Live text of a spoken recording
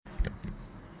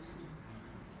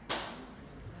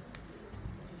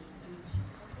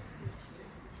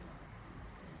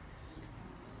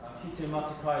te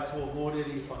matakai tō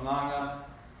mōreri whanganga,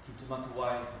 ki te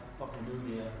matawai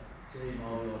whakanumia te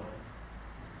Māori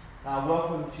ora.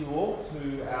 Welcome to you all to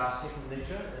our second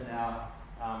lecture in our,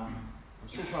 I'm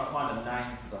still trying to find a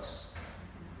name for this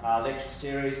lecture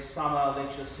series, summer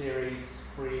lecture series,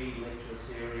 free lecture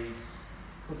series,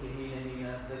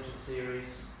 Pukehina lecture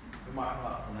series. We might come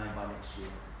up with a name by next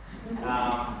year.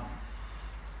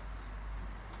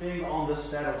 Being on this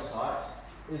battle site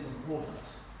is important.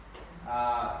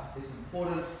 It's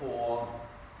important for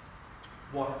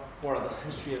the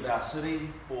history of our city,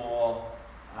 for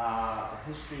the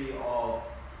history of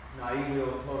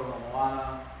Ngāiwio Toro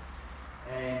Moana,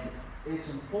 and it's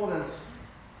important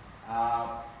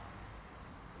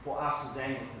for us as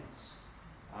Anglicans,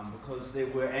 because there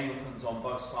were Anglicans on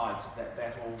both sides of that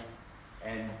battle,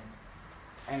 and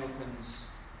Anglicans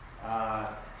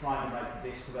trying to make the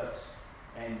best of it,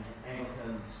 and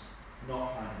Anglicans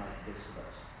not trying to make the best of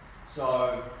it.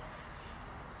 So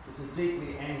it's a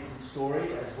deeply Anglican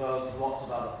story as well as lots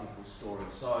of other people's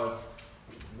stories. So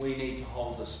we need to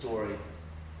hold the story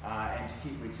and to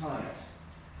keep retelling it.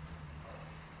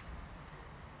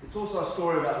 It's also a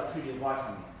story about the Treaty of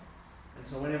Waitangi. And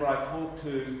so whenever I talk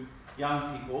to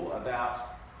young people about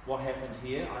what happened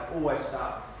here, I always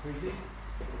start with the treaty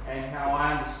and how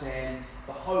I understand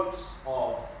the hopes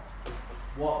of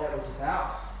what that was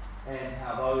about and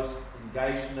how those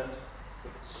engaged in it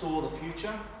saw the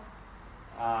future.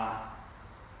 And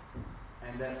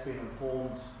that's been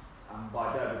informed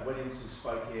by David Williams, who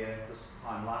spoke here this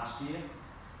time last year,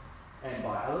 and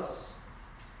by others.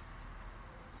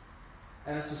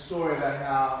 And it's a story about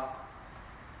how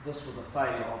this was a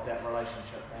failure of that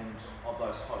relationship and of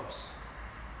those hopes.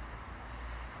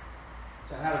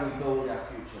 So how do we build our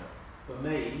future? For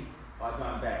me, by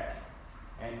going back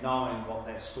and knowing what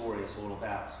that story is all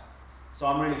about. So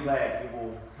I'm really glad you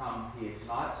all come here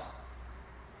tonight.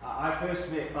 I first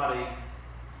met Buddy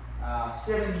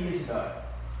 7 years ago.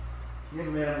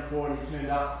 Never met him before, and he turned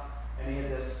up and he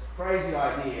had this crazy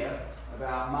idea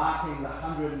about marking the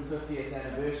 150th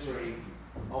anniversary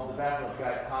of the Battle of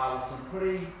Great Par with some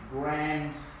pretty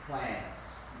grand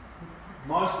plans,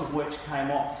 most of which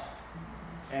came off.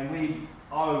 And we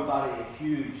owe Buddy a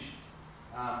huge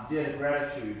debt of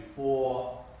gratitude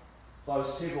for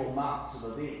those several months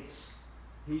of events.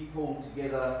 He pulled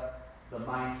together the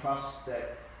main trust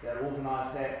that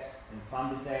organised that and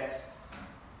funded that.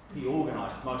 He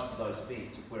organised most of those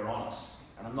events, if we're honest,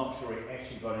 and I'm not sure he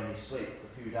actually got any sleep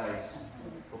the few days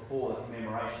before the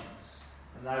commemorations.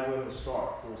 And they were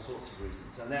historic for all sorts of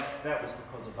reasons, and that was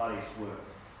because of Buddy's work.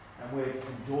 And we've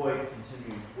enjoyed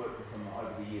continuing to work with him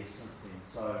over the years since then.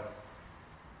 So,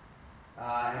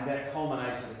 and that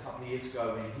culminated a couple of years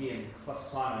ago when he and Cliff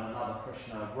Simon, another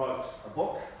Krishna, wrote a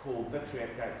book called Victory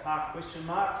at Great Park, ?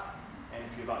 And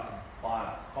if you'd like to buy a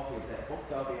copy of that book,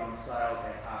 they'll be on sale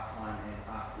at half-time and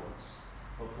afterwards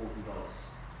for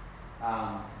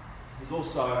 $40. He's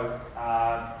also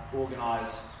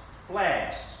organised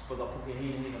flags for the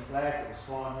Pukehina flag that was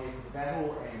flying here for the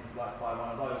battle, and if you'd like to buy one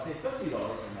of those, they're $50 and they're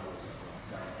also on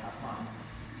sale at half-time.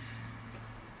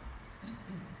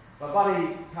 But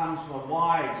Buddy comes from a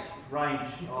wide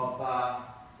range of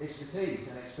expertise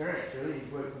and experience, really.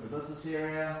 He's worked in the business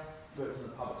area, worked in the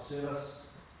public service.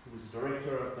 He was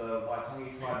director of the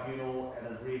Waitangi Tribunal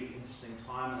at a really interesting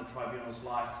time in the tribunal's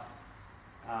life.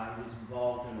 He was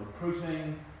involved in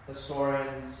recruiting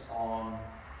historians, on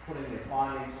putting their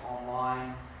findings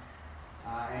online,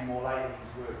 and more lately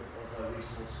he's worked as a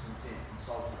resource consent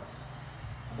consultant.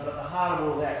 But at the heart of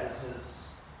all that is his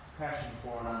passion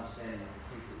for an understanding of the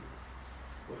treaty,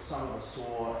 which some of us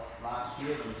saw last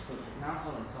year when we stood for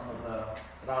council, and some of the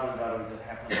raru that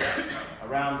happened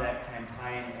around that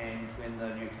campaign and when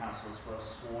the new councillors were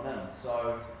sworn in.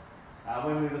 So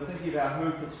when we were thinking about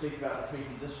who could speak about the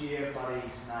treaty this year,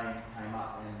 Buddy's name came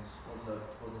up and was a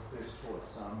first choice.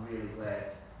 So I'm really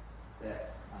glad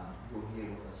that you're here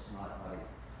with us tonight, Buddy,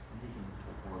 and he can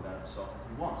talk more about himself if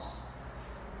he wants.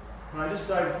 Can I just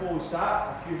say before we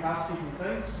start a few housekeeping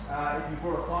things? If you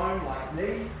brought a phone like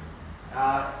me,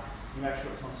 you make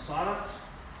sure it's on silent.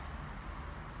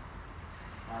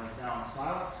 It's now on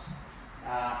silent.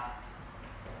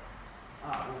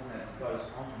 It goes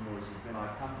on to noisy when I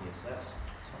come here, so that's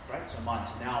not great. So mine's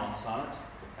now on silent.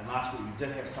 And last week we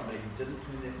did have somebody who didn't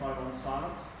turn their phone on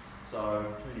silent. So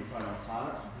turn your phone on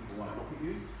silent and people won't look at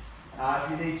you. If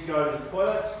you need to go to the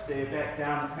toilets, they're back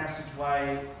down the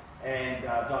passageway and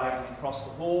diagonally across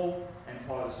the hall, and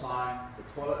follow the sign. The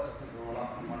toilets, I think they're all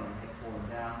up, one of them had fallen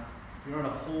down. If you're in a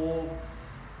hall,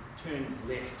 turn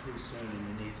left too soon and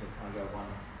you need to kind of go one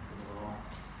further along.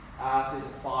 If there's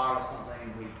a fire or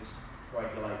something, we just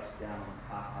regulate down on the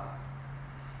car park.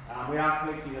 We are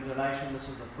collecting a donation. This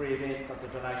is a free event, but the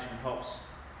donation helps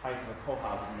pay for the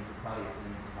koha that we need to pay at the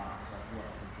end of the month. So if you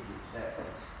want to contribute to that,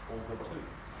 that's all good too.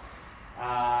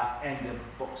 And the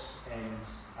books and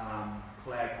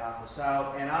flag are for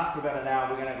sale. And after about an hour,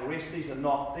 we're going to have a rest. These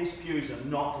pews are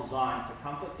not designed for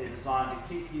comfort. They're designed to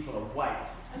keep people awake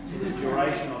for the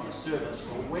duration of the service.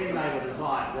 For when they were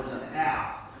designed, it was an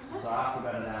hour. So after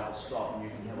about an hour, we'll stop and you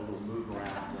can have a little move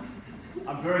around.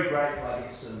 I'm very grateful I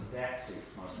get to sit in that seat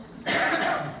most of the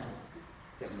time.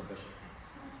 Except the bishop.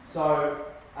 So,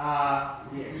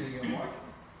 yes. Using a mic?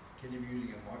 Can you be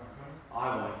using a microphone?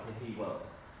 I won't, but he will.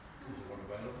 Is it one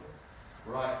available?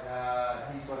 Right,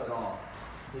 he's got it on.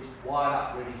 He's wired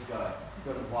up, ready to go. He's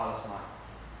got his wireless mic.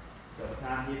 So if you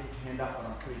can't hear, put your hand up, and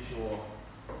I'm pretty sure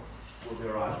we'll be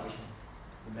alright.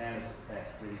 The man is at the back,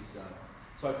 ready to go.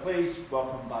 So please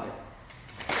welcome Buddy.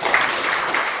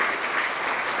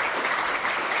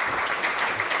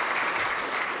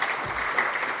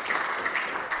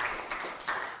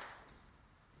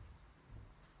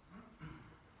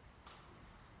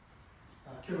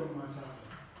 Kia ora mai tātou.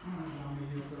 Ngā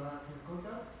mihi o te rā kia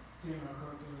koutou. Tēnā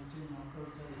koutou, tēnā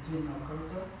koutou, tēnā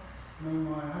koutou. Nau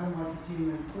mai hau mai ki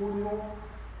tēnei kōrero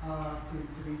te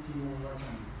tiriti o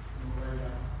Waitangi. Nō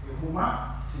reira e homa,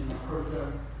 tēnā koutou,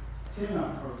 tēnā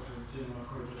koutou, tēnā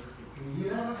koutou. Can you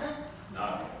hear that okay? No.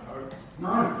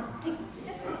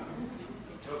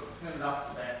 Turn it up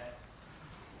to that.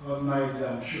 I've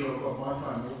made sure I've got my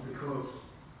phone off because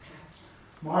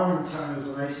my ringtone is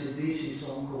an AC/DC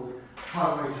song called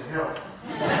Highway to Hell.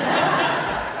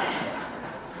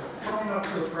 It's probably not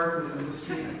too appropriate in this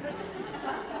scene.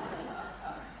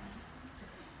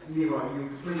 Anyway, you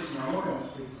please know I'm not going to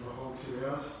speak for the whole 2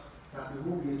 hours, but there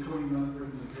will be a 20-minute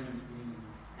written exam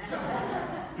at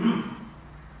the end.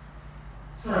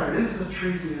 So, is the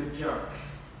treaty a joke?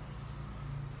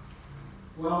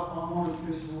 Well, I wanted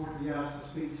first of all to be asked to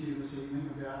speak to you this evening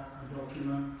about a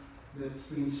document that's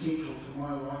been central to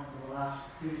my life for the last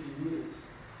 30 years.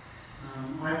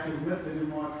 I have to admit that in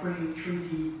my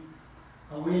pre-treaty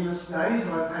awareness days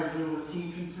I paid little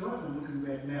attention to it, and looking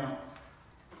back now,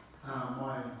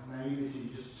 my naivety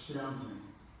just astounds me.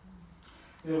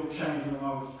 That all changed when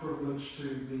I was privileged to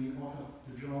be offered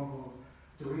the job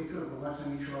of Director of the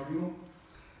Waitangi Tribunal,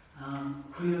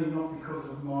 clearly not because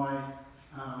of my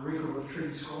record of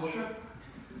treaty scholarship,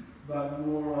 but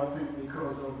more, I think,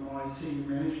 because of my senior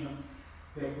management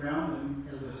background and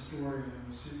as a historian and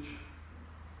researcher.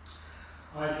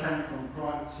 I came from the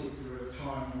private sector at a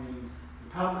time when the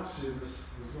public service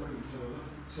was looking to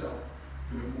lift itself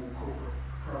to a more corporate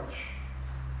approach.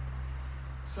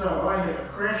 So I had a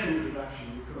crash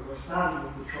introduction because I started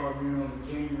with the tribunal in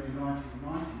January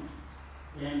 1990,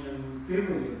 and in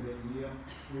February of that year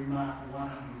we marked the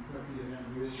 150th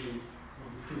anniversary of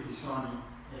the treaty signing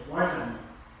at Waitangi.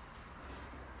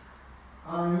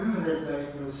 I remember that day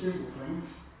for several things.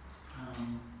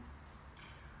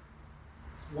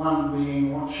 One being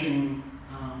watching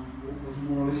what was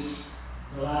more or less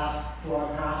the last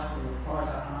flight past of the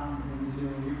fighter arm of the New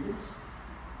Zealand Air Force.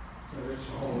 So that's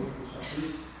the whole Air Force up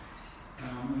there.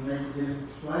 And they could get a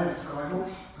display of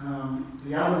Skyhawks.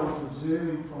 The other was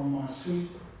observing from my seat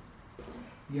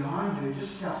behind her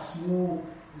just how small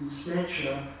in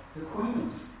stature the Queen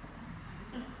is.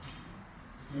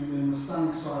 And then the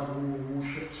stunning sight of all the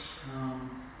warships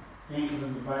anchored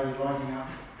in the bay, lighting up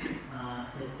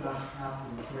at dusk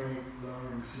after the flag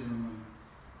lowering ceremony.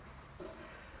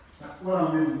 But what I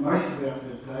remember most about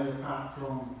that day, apart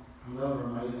from another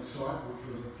amazing sight, which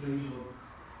was a fleet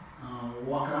of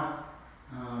waka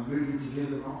moving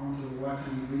together onto the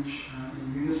Waitangi beach in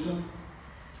unison,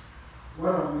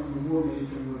 what I remember more than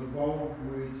anything were the bold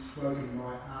words spoken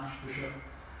by Archbishop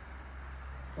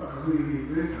Whakahuhi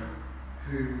Burko,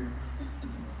 who,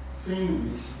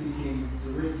 seemingly speaking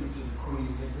directly to the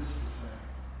Queen, had this to say.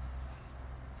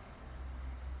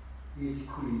 Dear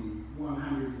Queen,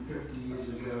 150 years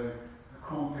ago a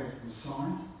compact was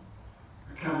signed,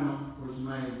 a covenant was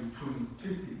made between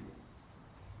two people.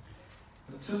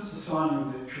 But since the signing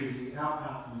of that treaty, our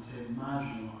partners have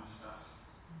marginalised us.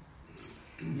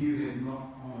 You have not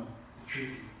honoured the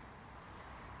treaty.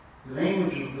 The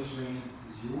language of this land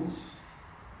is yours,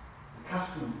 the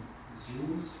custom is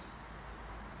yours,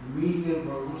 the media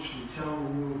by which we tell the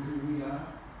world who we are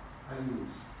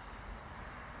yours.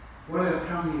 What I've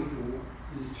come here for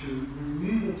is to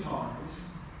renew the ties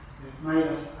that made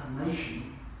us a nation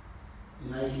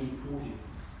in 1840.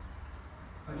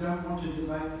 I don't want to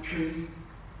debate the treaty.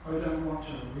 I don't want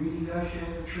to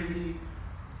renegotiate the treaty.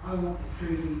 I want the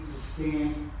treaty to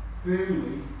stand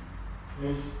firmly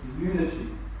as the unity,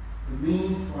 the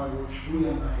means by which we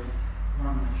are made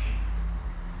one nation.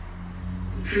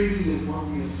 The treaty is what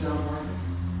we are celebrating.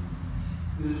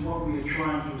 It is what we are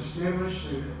trying to establish so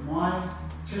that my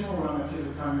tino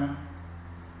rangatiratanga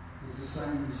is the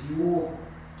same as your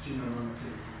tino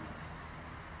rangatiratanga.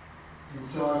 And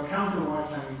so I come to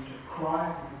Waitangi to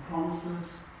cry for the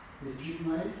promises that you've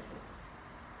made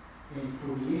and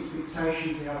for the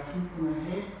expectations our people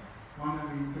had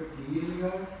 150 years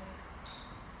ago.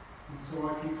 And so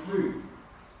I conclude,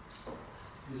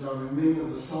 as I remember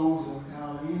the songs of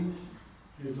our land,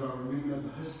 as I remember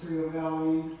the history of our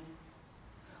land,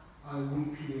 I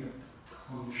weep here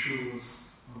on the shores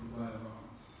of the Bay of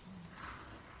Islands.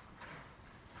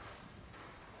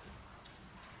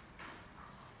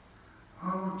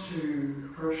 I want to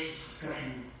approach this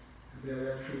discussion about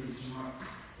our treaty tonight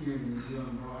here in New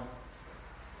Zealand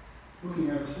by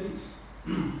looking overseas.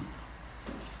 In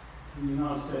the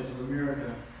United States of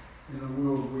America, in a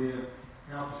world where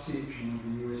our perception of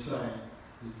the USA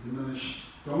is diminished,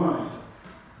 dominated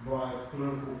by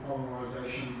political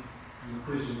polarisation and the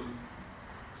president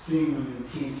seemingly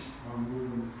intent on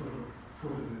ruling the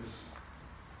Twitterverse.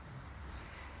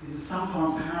 It is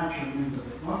sometimes hard to remember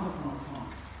that once upon a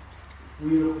time we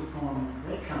looked upon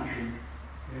that country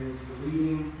as the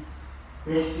leading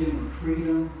bastion of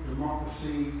freedom,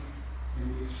 democracy, and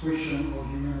the expression of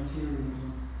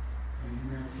humanitarianism and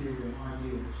humanitarian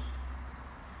ideals.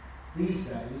 These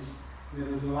days, that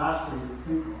is the last thing to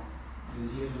think of,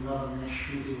 as yet another mass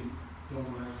shooting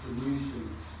dominates the news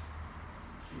feeds.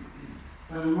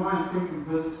 But in my frequent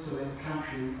visits to that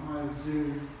country, I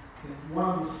observed that one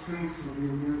of the strengths of the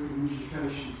American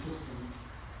education system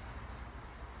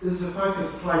is the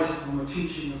focus placed on the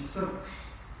teaching of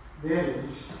civics. That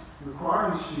is,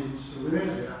 requiring students to learn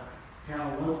about how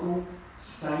local,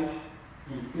 state,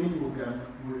 and federal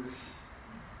government works.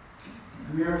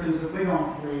 Americans are big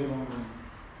on flag-honoring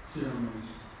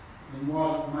ceremonies, and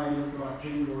while it may look like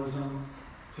jingoism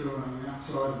to an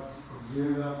outside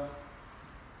observer,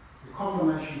 the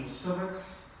combination of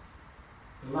civics,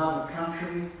 the love of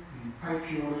country, and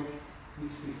patriotic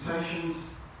expectations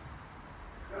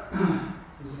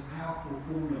is a powerful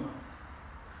formula.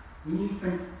 When you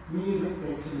link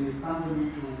that to their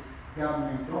fundamental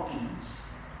government documents,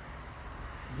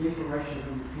 the Declaration of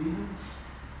Independence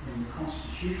and the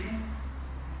Constitution,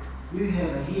 you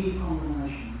have a heady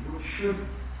combination which should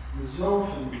result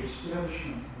in the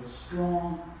establishment of a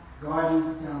strong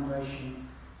guiding foundation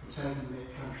for taking that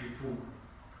country forward.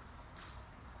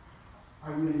 I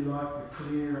really like the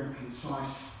clear and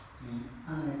concise and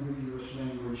unambiguous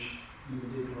language in the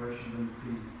Declaration of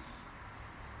Independence.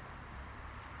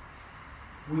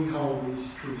 We hold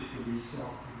these truths to be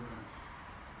self-evident,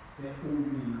 that all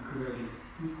men are created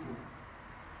equal,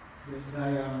 that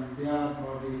they are endowed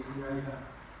by their Creator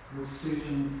with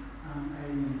certain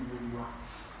unalienable rights,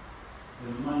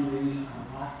 that among these are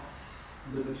life,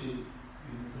 liberty,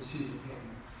 and the pursuit of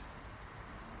happiness.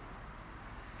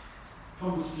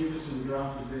 Thomas Jefferson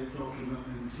drafted that document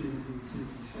in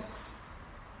 1776.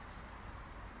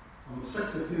 On the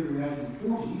 6th of February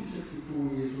 1840,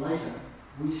 64 years later,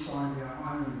 we signed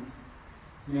our own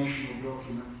national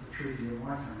document, the Treaty of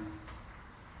Waitangi.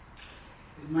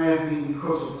 It may have been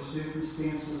because of the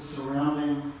circumstances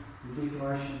surrounding the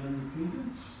Declaration of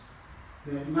Independence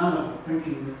that none of the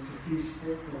thinking that suffused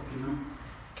that document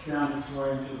found its way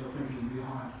into the thinking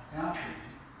behind our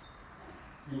treaty.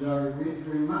 And I regret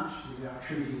very much that our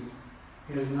treaty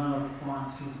has none of the fine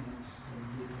sentiments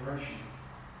of the Declaration.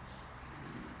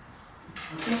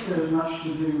 I think that has much to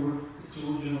do with its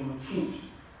original intent,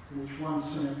 which one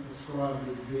cynic described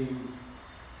as being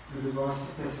a device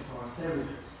to pacify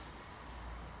savages.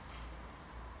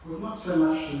 It was not so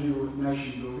much to do with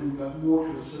nation building, but more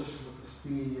to assist with the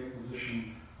speedy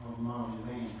acquisition of Māori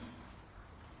land.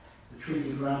 The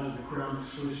treaty granted the Crown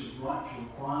exclusive right to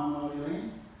acquire Māori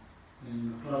land,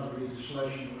 and the flood of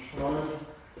legislation which followed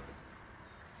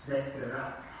backed that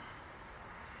up.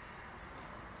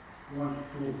 One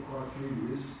for quite a few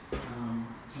years,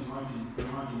 to the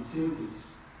 1970s,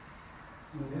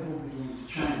 when that all began to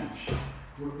change,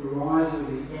 with the rise of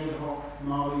the ad hoc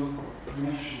Māori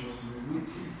nationalist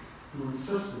movements who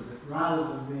insisted that rather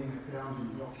than being a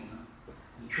founding document,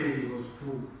 the treaty was a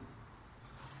fraud.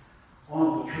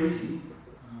 On the treaty,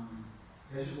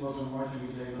 as it was on Waitangi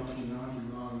Day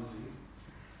 1990 when I was there,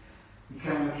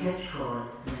 became a catch cry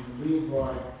and led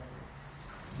by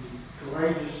the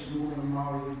courageous Northern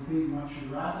Māori MP Machi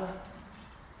Rata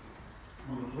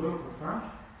on the political front,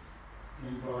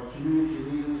 and by community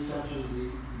leaders such as the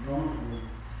indomitable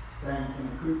Dame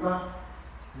Whinakupa,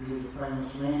 who led a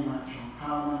famous land march on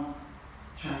Parliament.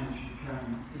 Change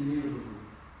became inevitable.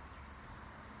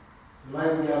 The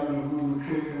Labor government of Norman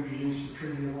Kirk introduced the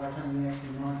Treaty of Waitangi Act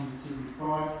in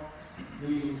 1975,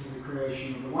 leading to the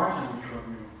creation of the Waitangi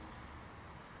Tribunal,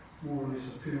 more or less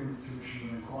a permanent commission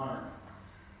of inquiry,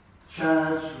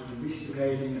 charged with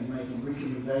investigating and making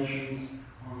recommendations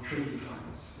on treaty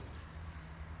claims.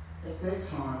 At that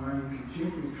time, only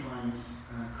contemporary claims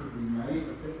could be made,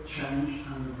 but that changed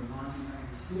under the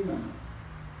 1987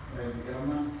 Labor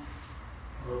government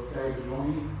of David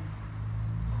Lonnie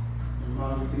and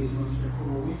Māori Affairs Minister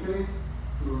Korowike,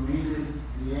 who amended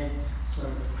the Act so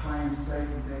that claims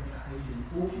dating back to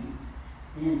 1840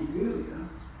 and earlier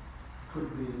could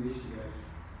be investigated.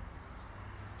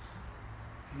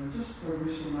 Can I just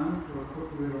digress a moment for a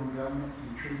quick word on governments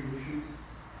and treaty issues?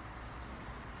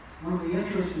 One of the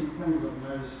interesting things I've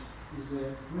noticed is that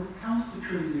when it comes to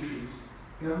treaty issues,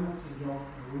 governments adopt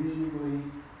a reasonably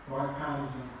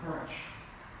bipartisan approach.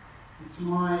 It's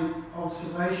my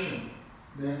observation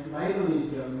that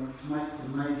Labour-led governments make the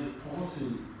major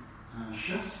policy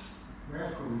shifts,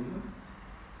 radical even,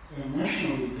 and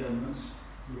national-led governments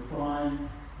refine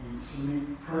and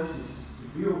cement processes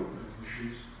to deal with those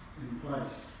issues in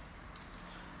place.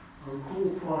 I recall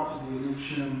prior to the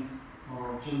election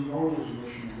of Jim Bolger's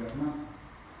national government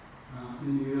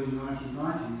in the early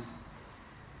 1990s,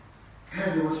 how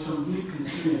there was some deep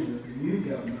concern that the new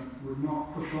government would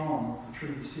not push on with the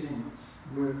treaty settlements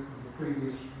work of the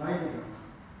previous Labor government.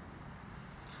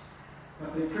 But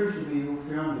they proved to be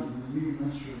ill-founded, and the new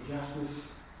Minister of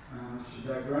Justice, Mr.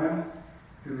 Doug Graham,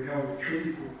 who held the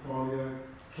treaty portfolio,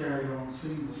 carried on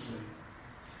seamlessly.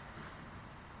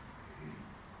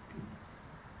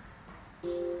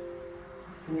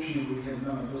 Fortunately, we had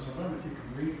none of this. I don't know if you can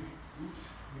read it. Oops,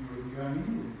 we wouldn't go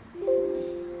anywhere.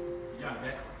 Yeah,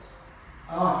 backwards.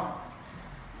 Ah.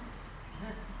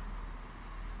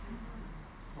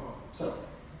 Well, so,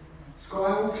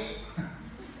 Skyhawks,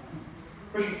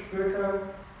 Bishop Burko,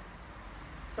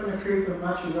 Whanakupa,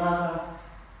 Machirata,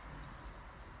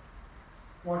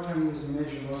 Waitangi was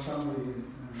imagined by somebody in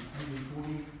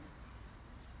 1840.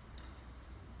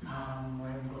 I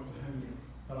haven't got the hymn yet,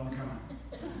 but I'm coming.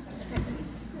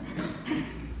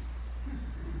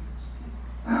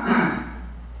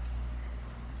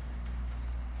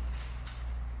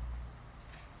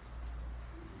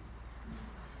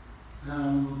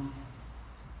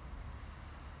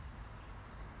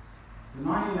 The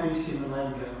 1987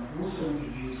 Labor government also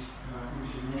introduced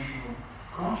into national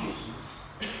consciousness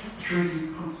treaty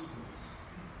principles.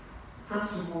 The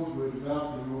principles were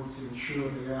developed in order to ensure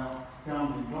that our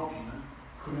founding document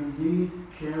could indeed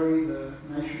carry the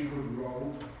nationhood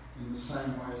role in the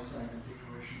same way as, say, the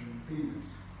Declaration of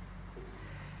Independence.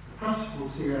 The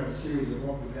principles set out a series of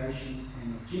obligations and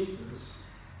objectives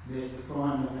that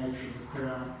define the nature of the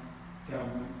Crown,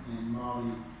 government and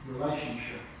Māori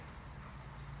relationship.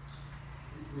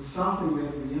 It was something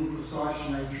that the imprecise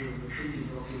nature of the treaty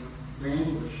document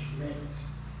language lacked.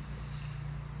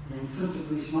 And since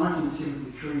at least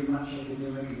 1973, much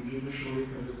academic and judicial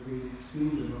effort has been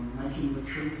expended on making the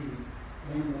treaty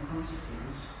and the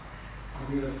principles to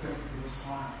be a fit for this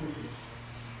higher purpose.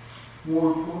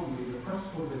 More importantly, the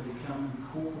principles have become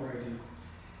incorporated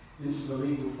into the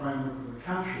legal framework of the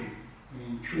country,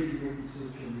 and treaty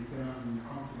references can be found in the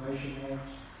Conservation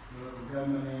Act, the Local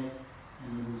Government Act,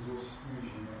 and the Resource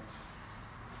Management Act,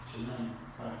 to name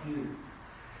but a few.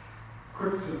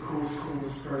 Critics, of course, call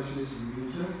this process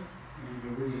inventive and a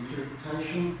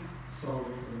reinterpretation solely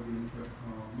for the benefit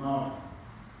of Māori.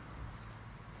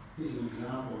 Here's an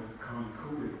example of kind of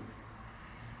called it.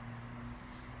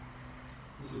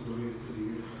 This is a letter to the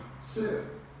editor. Sir,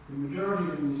 the majority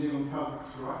of the New Zealand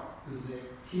public's right is that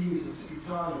Kiwis are sick and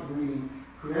tired of reading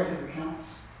creative accounts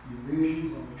and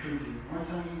versions of the Treaty of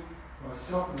Waitangi by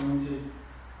self-anointed,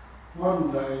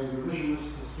 modern-day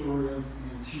revisionist historians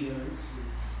and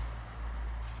pseudo-experts,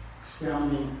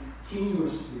 expounding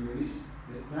tenuous theories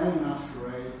that they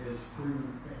masquerade as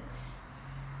proven facts,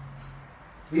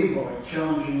 thereby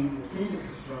challenging authentic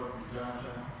historical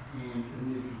data and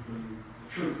inevitably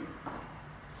the truth.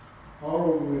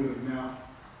 Oral word of mouth,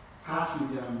 passing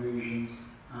down versions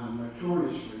are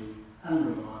notoriously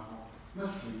unreliable,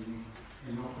 misleading,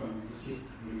 and often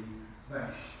deceptively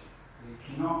based. They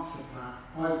cannot supplant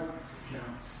eyewitness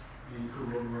accounts and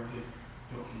corroborated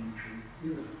documentary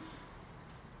evidence.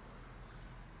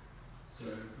 So,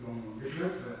 long on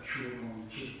rhetoric, but short on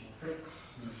checkable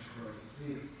facts, no surprises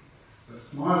there. But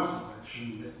it's my observation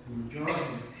that the majority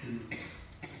of Kiwis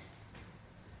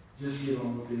just get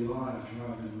on with their lives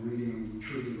rather than reading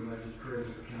treaty-related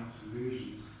creative accounts and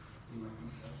versions to make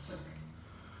themselves sick.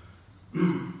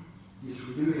 Yes,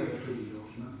 we do have a treaty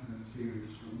document in its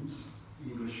various forms,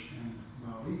 English and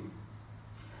Māori.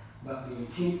 but the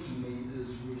intent to me is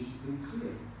reasonably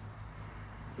clear.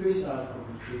 The first article of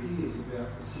the treaty is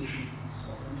about possession of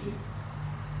sovereignty.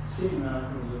 The second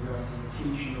article is about the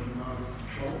retention of Māori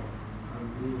control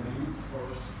over their lands,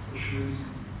 forests, fisheries,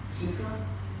 etc.,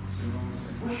 so long as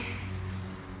they wish.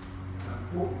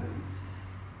 Importantly,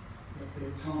 at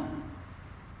that time,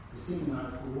 the second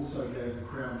article also gave the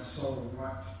Crown sole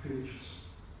right to purchase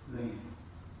land,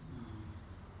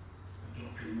 a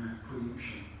doctrine of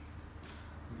preemption.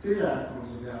 The third article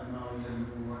is about Māori having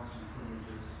all rights and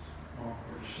privileges of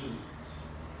British citizens.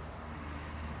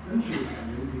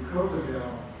 Interestingly, because of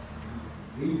our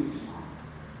leniency,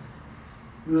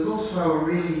 there was also a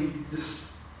really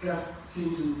discussed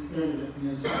sentence added at the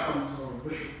insistence of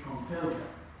Bishop Pompalio,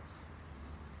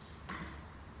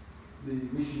 the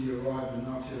recently arrived in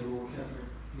Aotearoa Catholic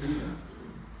leader.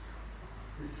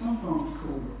 It's sometimes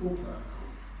called the fourth article.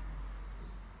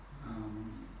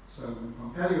 So when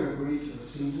Pompalio agreed to the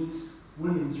sentence,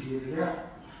 Williams read it out.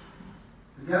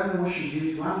 The government wishes you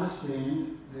to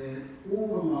understand that all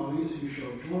the Māoris who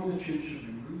shall join the Church of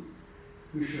England,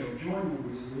 who shall join the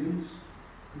Wesleyans,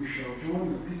 who shall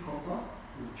join the Pikopa,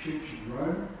 the Church of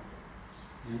Rome,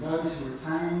 and those who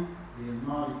retain their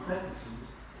Māori practices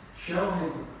shall have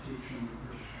the protection of the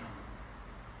British government.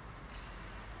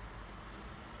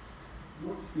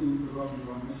 What's been forgotten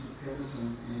by Mr. Patterson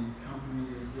and company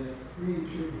is that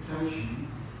reinterpretation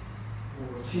or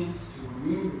attempts to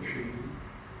amend the treaty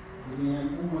began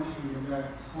almost from the day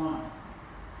of the signing.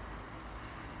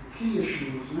 The key issue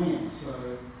was land, so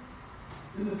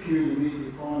in the period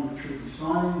immediately following the treaty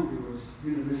signing, there was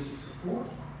universal support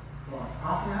by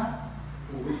Pākehā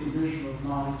for recognition of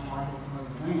Māori title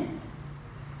over land.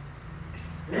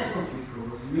 That was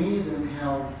because many of them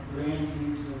held land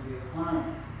deeds of their own.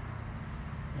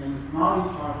 And if Māori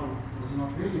title was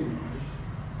not recognised,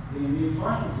 then their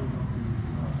titles would not be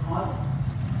recognised either.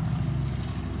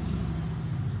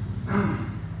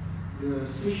 The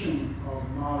cession of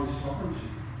Māori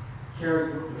sovereignty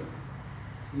carried with it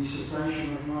the cessation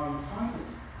of Māori title.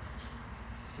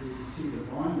 So you can see the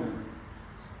binder.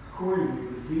 Accordingly,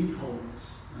 the deed holders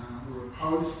were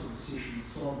opposed to the cession of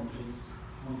sovereignty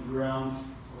on the grounds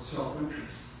of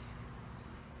self-interest,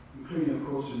 including, of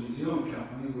course, the New Zealand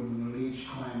company with an alleged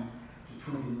claim to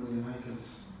 20 million acres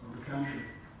of the country.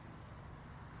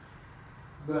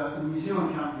 But the New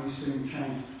Zealand company soon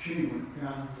changed its tune when it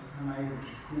found it was unable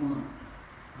to corner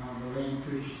the land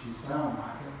purchase and sale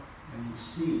market, and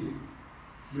instead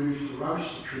moved to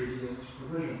rubbish the treaty and its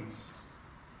provisions.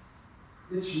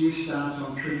 Its new stance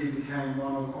on treaty became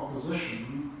one of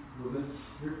opposition, with its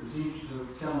representative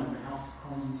telling the House of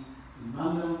Commons in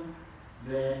London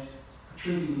that a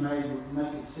treaty made with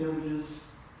naked savages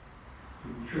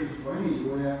could be treated by any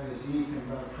lawyer as anything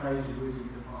but a praiseworthy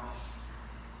device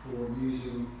for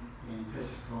amusing and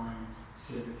pacifying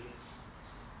savages.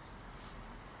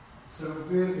 So at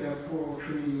birth, our poor old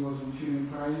treaty was in turn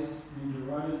praised and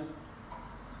derided,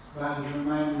 but has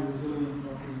remained a resilient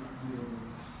document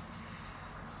nevertheless.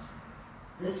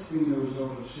 That's been the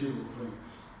result of several things.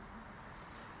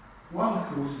 One, of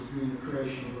course, has been the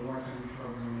creation of the Waitangi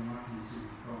Tribunal in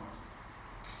 1975.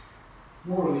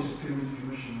 More or less a permanent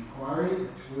commission inquiry.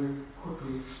 Its work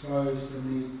quickly exposed the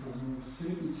need for more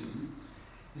certainty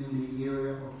in the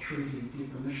area of treaty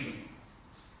definition.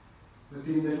 But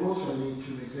then that also led to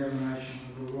an examination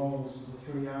of the roles of the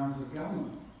three arms of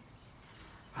government.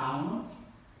 Parliament,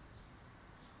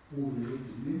 all the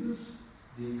elected members,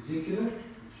 the executive,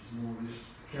 which is more or less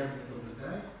the cabinet of the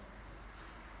day,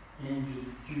 and the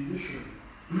judiciary.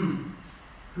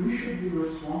 Who should be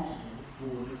responsible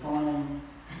for defining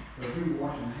the who,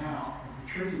 what and how of the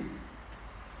treaty?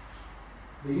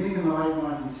 Beginning in the late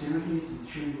 1970s and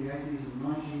through the 80s and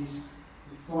 90s,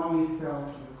 it finally fell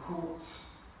to the courts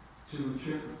to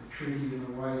interpret the treaty in a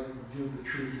way that would give the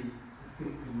treaty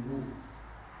effect and rule.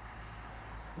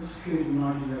 This occurred in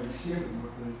 1987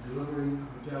 with the delivery of a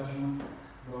judgment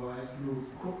by Lord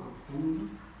Cook of Thornton.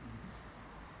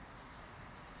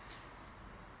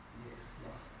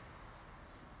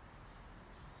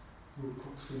 Lord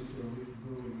Cook seems to have left the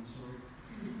building, I'm sorry.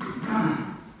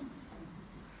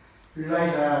 Who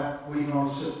later went on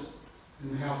to sit in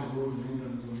the House of Lords in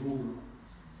England as a lord,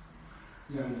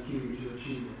 the only Kiwi to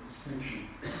achieve that distinction.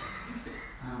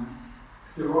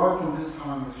 Derived from his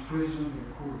time as President of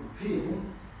the Court of Appeal,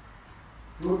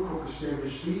 Lord Cook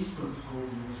established these principles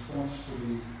in response to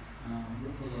the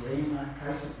what was a landmark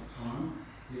case at the time.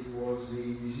 It was the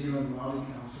New Zealand Māori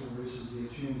Council versus the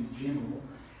Attorney General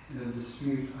in a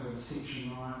dispute over Section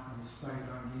 9 of the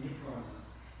State-Owned Enterprises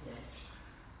Act.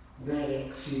 That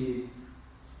Act said,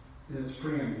 in its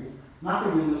preamble,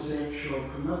 nothing in this Act shall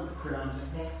permit the Crown to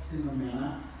act in a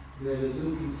manner that is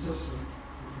inconsistent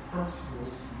with the principles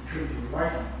of the Treaty of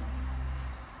Waitangi.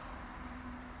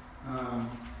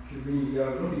 Community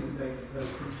overlooking the fact that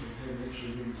those principles had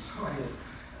actually been decided.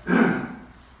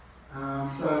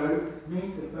 So it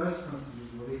meant that those principles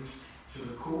were left to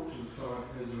the court to decide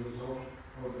as a result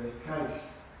of that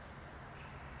case.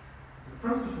 The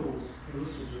principles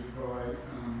elicited by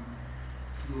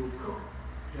Lord Cook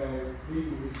gave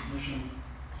legal recognition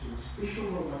to a special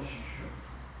relationship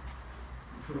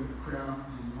between the Crown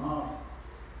and Māori.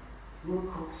 Lord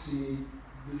Cook said,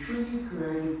 the treaty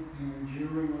created an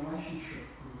enduring relationship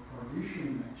of a fiduciary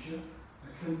nature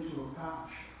akin to a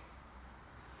partnership.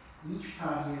 Each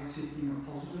party accepting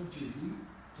a positive duty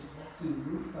to act in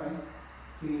good faith,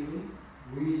 fairly,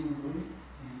 reasonably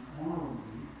and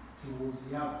honourably towards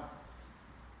the other.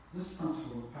 This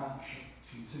principle of partnership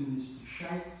continues to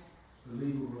shape the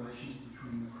legal relations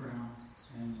between the Crown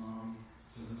and Māori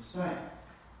to this day.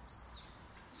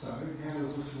 So, how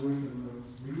does this work in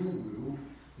the real world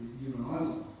that you and I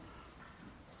live in?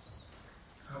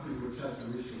 I think we'll take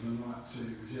the rest of the night to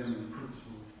examine the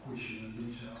principle question in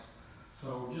detail. So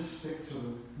I'll just stick to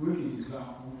the working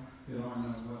example that I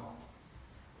know well.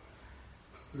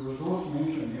 The Resource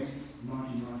Management Act of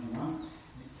 1991,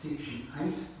 Section 8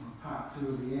 of Part 2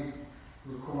 of the Act,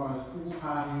 requires all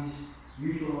parties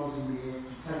utilising the Act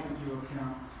to take into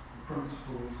account the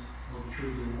principles of the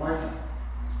Treaty of Waitangi.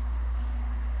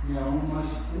 Now, in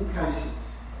almost all cases,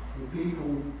 the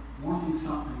people wanting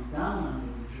something done under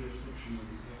the jurisdiction of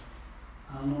the Act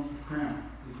are not the Crown,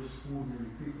 they're just ordinary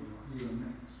people like you and me.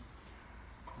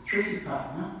 The treaty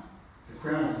partner, the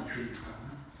Crown is a treaty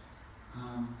partner,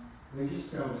 they're just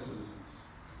fellow citizens.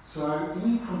 So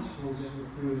any principles that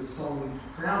refer solely to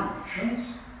Crown actions,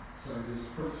 so there's a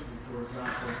principle, for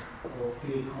example, of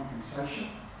fair compensation,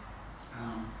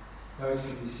 those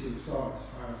can be set aside as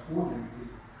far as ordinary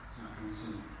people are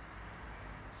concerned.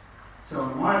 So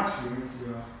in my experience,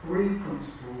 there are three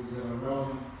principles that are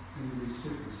relevant in these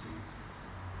circumstances.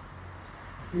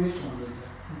 The first one is the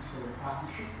principle of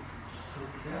partnership, which we just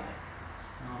talked about,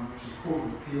 which the Court of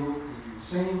Appeal, as you've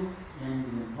seen, and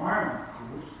the Environment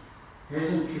Court has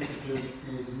interpreted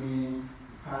as meaning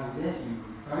the parties acting in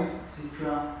good faith,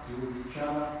 etc., towards each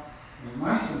other, and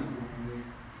most importantly,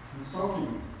 consulting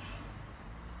with each other.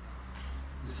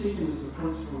 The second is the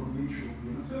principle of mutual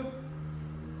benefit,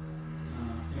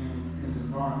 and in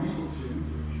environmental terms,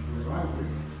 which is where I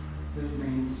work, that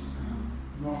means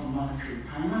not a monetary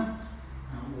payment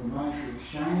or monetary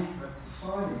exchange, but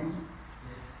deciding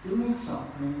that doing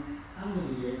something under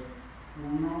the Act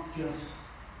will not just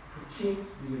protect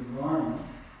the environment,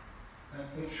 but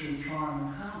actually try and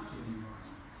enhance the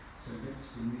environment. So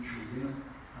that's the mutual benefit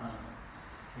part of it.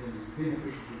 That is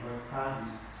beneficial to both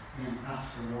parties and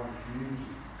us, the wider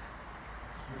community.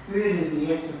 The third is the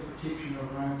active protection of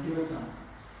rangatira,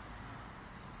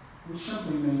 which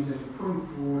simply means that we're putting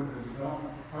forward a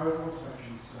development proposal, such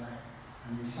as, say,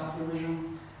 a new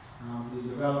subdivision. The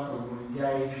developer will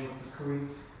engage with the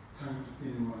correct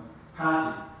Tangata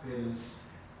party that is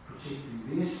protecting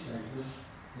their status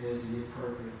as the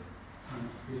appropriate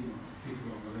Tangata people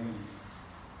of the land.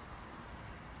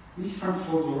 These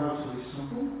principles are relatively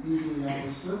simple, easily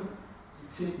understood,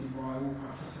 accepted by all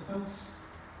participants,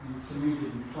 and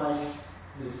cemented in place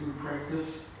as good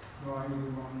practice by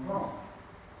everyone involved.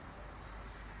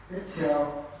 That's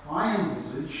how I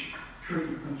envisage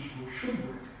treaty principles should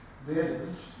work. That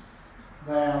is,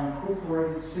 they are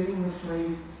incorporated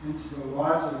seamlessly into the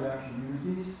lives of our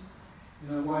communities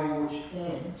in a way which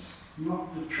adds,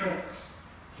 not detracts,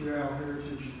 to our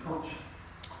heritage and culture.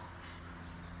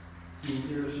 The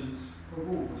inheritance of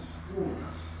all of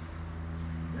us.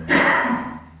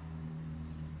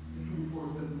 Looking for a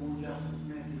bit more justice,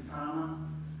 Matthew Palmer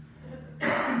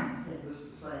had this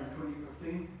to say in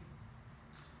 2015.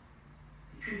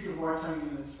 The Treaty of Waitangi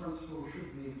and its principles should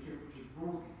be interpreted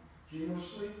broadly,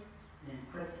 generously and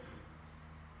practically,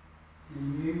 in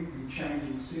new and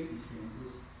changing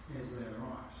circumstances as they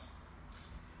arise.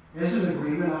 As an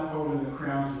agreement upholding the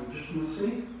Crown's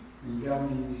legitimacy in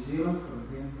governing New Zealand for the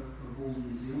benefit of all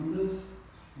New Zealanders,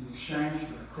 in exchange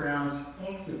for the Crown's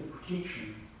active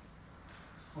protection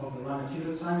of the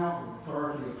Rangatiratanga, or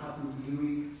authority of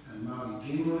Papuiwi and Māori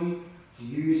generally, to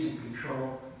use and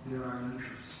control their own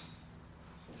interests,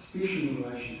 especially in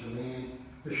relation to land,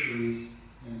 fisheries,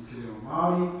 and te reo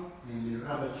Māori and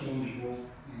their other tangible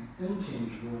and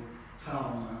intangible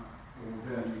taonga or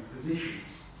valued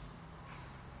possessions.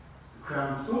 The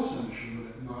Crown must also ensure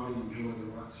that Māori enjoy the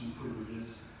rights and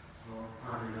privileges of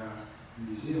Pākehā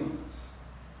New Zealanders.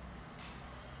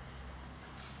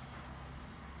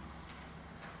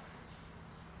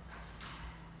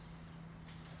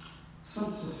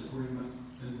 Since this agreement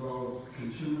involved a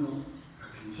continuing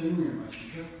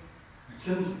relationship,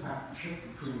 akin to partnership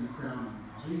between the Crown and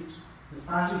Māori, the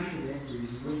parties should act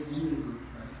reasonably and in good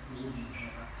faith towards each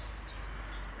other,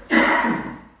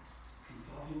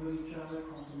 consulting with each other,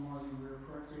 compromising where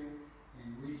appropriate, and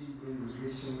reasonably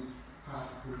redressing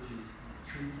past breaches of the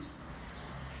treaty.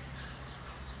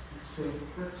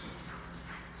 That's it.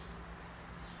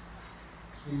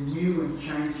 In new and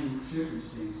changing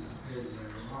circumstances as they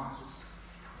arise,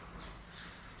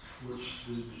 which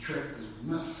the detractors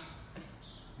miss,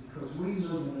 because we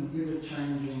live in an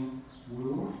ever-changing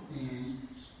world and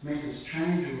matters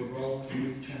change or evolve to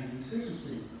meet changing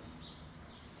circumstances.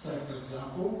 So, for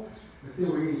example, if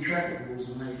there were any traffic rules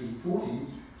in 1840,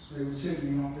 they would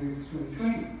certainly not do for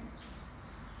 2020.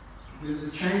 There's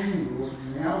a changing world,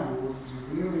 and our laws and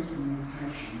their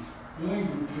implementation and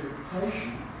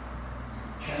interpretation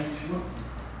change with them.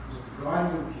 The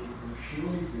guiding objective will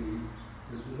surely be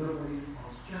the delivery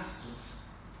of justice,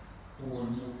 or in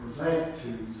more prosaic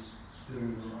terms,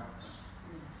 doing the right thing.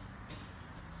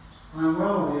 I am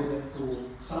well aware that for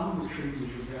some the treaty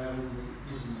is regarded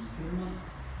as an impediment,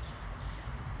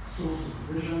 a source of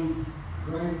division,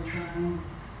 grave train,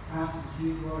 passes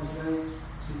youth right day,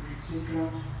 etc.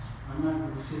 I know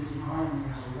we're receiving irony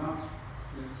held up,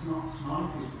 but it's not my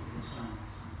people who are saying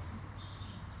these things.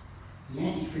 The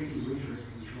anti-treaty rhetoric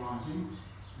is rising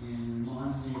and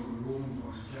reminds me of the ruling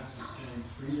by Justice James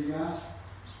Prendergast,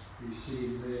 who said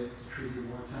that the Treaty of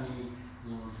Waitangi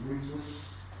was ruthless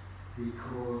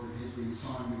because it had been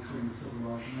signed between the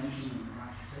civilised nation and the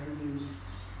righteous savages,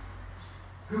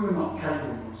 who were not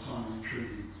capable of signing the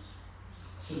treaty.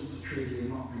 Since the treaty had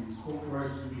not been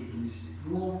incorporated into domestic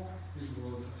law, it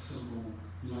was a simple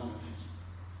nullity.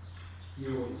 It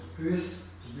was the first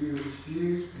to be its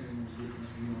due and will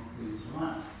definitely not be the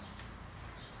last.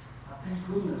 But thank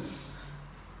goodness,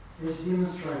 as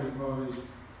demonstrated by the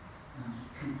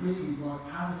completely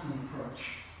bipartisan approach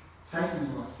taken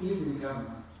by every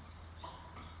government,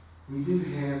 we do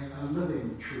have a living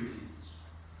treaty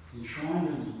enshrined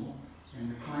in law, and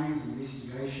the claims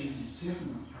investigation and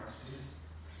settlement process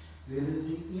that is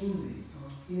the envy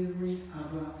of every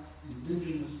other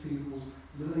Indigenous people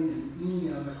living in any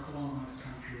other colonised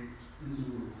country in the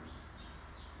world.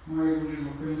 My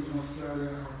Aboriginal friends in Australia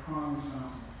are a prime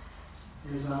example,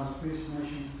 as are the First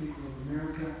Nations people of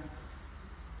America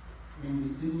and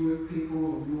the Inuit people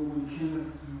of northern Canada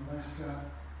and Alaska,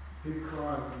 who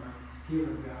cry when they hear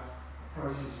about the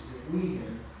processes that we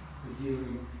have for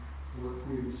dealing with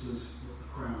grievances with the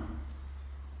Crown.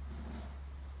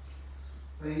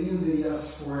 They envy us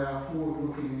for our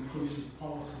forward-looking inclusive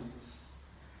policies,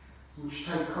 which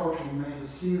take cultural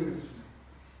matters seriously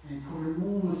and put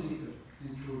enormous effort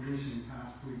into addressing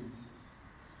past grievances.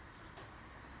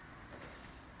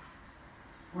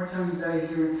 Waitangi Day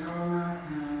here in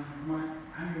Tauranga,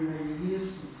 180 years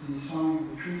since the signing of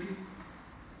the treaty,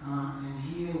 and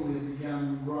here we've begun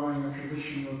growing a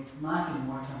tradition of marking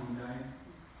Waitangi Day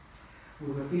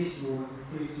with a festival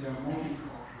that reflects our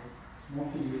multicultural,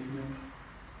 multi-ethnic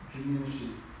community.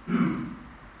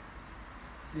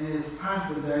 As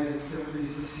part of the day's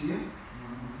activities this year, on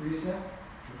Thursday,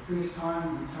 for the first time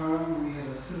in Tauranga we had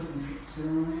a citizenship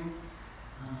ceremony.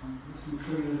 This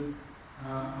included a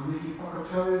mihi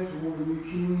whakatau to all the new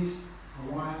Kiwis, a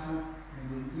waiata, and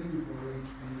then everybody in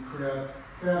the crowd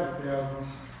of thousands,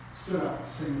 stood up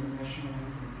to sing the national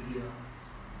anthem together.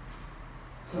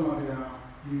 Some of our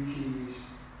new Kiwis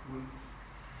wept.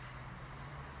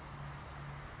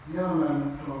 The other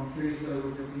moment from Thursday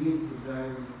was at the end of the day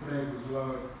when the flag was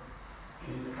lowered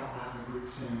and the kapahaka group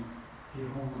sang He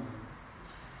Honga.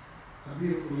 A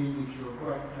beautiful ending to a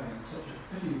great day, and such a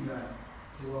fitting day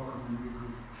to welcome a new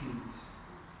group of Kiwis.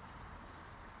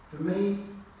 For me,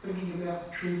 thinking about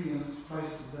the treaty and its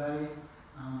place today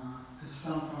is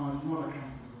sometimes not a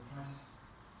comfortable place.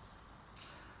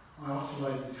 I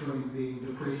oscillate between being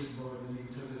depressed by the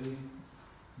negativity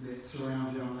that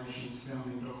surrounds our nation's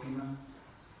founding document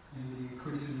and the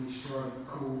increasingly strident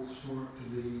calls for it to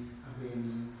be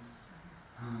abandoned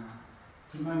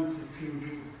to moments of pure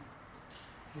joy.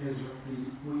 As with the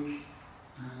week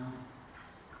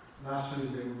last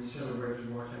Thursday when we celebrated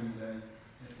Waitangi Day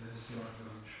at the historic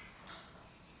village.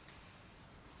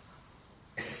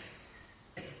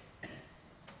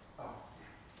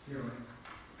 Here we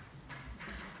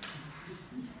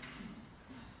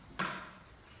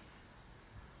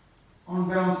On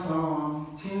balance, though, I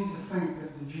tend to think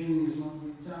that the journey is not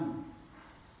yet done,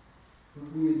 but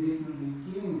we are definitely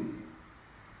getting there.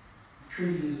 The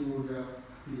treaty is all about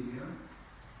fair go,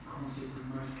 a concept that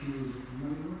most Kiwis are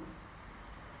familiar with.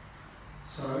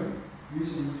 So,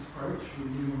 using this approach, we're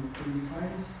dealing with treaty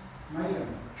claims made under the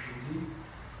treaty,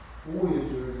 all you're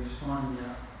doing is finding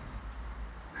out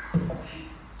is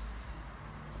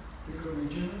it good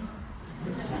legitimate?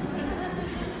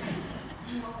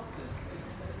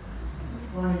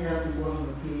 Finding out he wasn't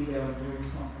a fair down doing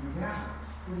something about it.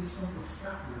 It's pretty simple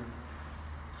stuff, really.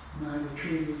 No, the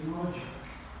treaty is not a joke.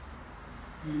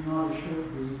 And neither should it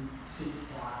be set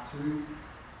fire to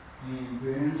and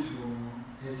burnt,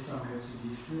 or as some have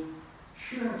suggested.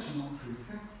 Sure, it's not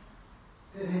perfect.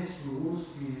 It has flaws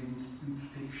and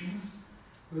imperfections,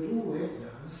 but all it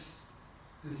does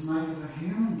is make it a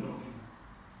human document.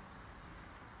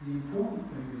 The important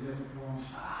thing is that it belongs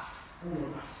to us, all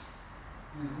of us.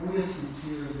 And if we are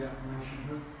sincere about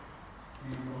nationhood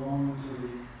and belonging to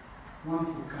the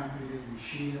wonderful country that we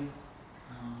share,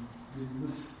 then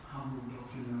this humble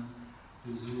document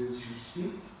deserves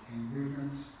respect and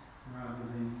reverence rather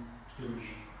than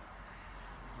derision.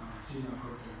 Tēnā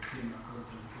koutou, tēnā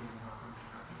koutou, tēnā koutou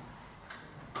katoa.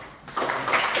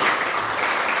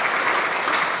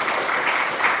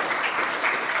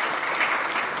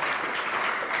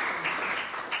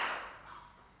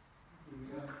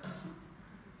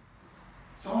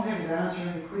 So I'm happy to answer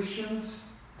any questions,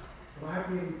 but I hope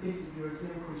you haven't picked your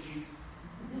exam questions.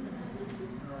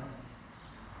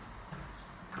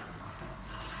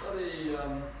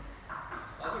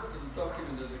 I looked at the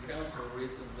document of the council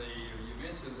recently. You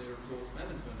mentioned the Resource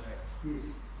Management Act. Yes.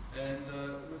 And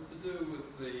it was to do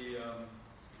with the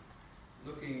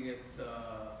looking at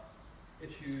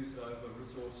issues over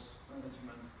resource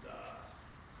management,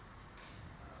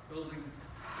 building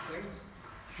things.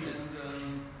 And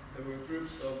there were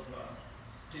groups of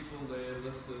people there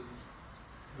listed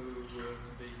who were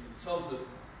to be consulted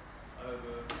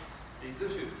over these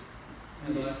issues.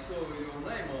 And I saw your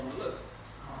name on the list.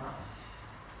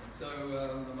 And so,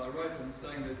 am I right in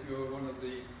saying that you're one of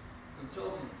the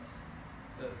consultants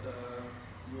that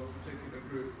your particular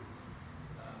group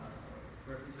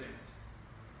represents?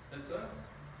 That's so?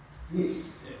 Yes.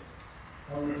 Yes.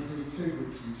 I represent two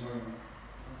groups in total.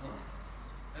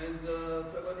 And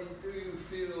so, Buddy, do you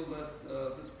feel that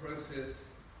this process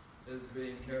is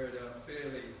being carried out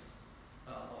fairly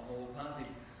on all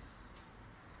parties?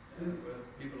 Where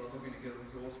people are looking to get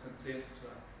resource consent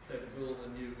say to build a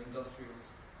new industrial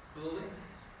building,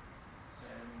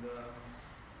 and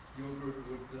your group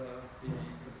would be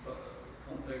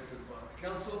contacted by the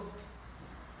council,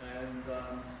 and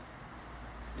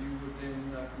you would then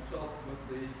consult with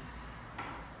the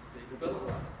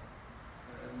developer.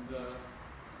 And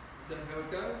is that how it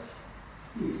goes?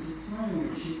 Yes, it's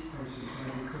mainly a cheap process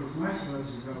because most of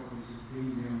those developers have been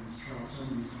down this trail so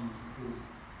many times before.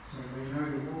 So they know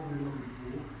that what we're looking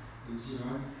for is,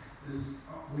 is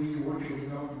where you want your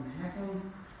development to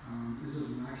happen. Is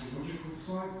it an archaeological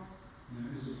site?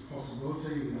 Is it a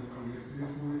possibility that we have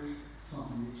earthworks,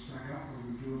 something gets dug up, what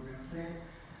do we do about that?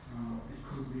 It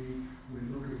could be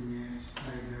we're looking at,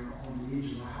 say, they're on the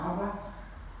edge of the harbour.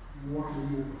 What are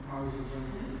your proposals as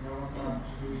a developer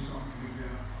to do something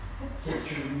about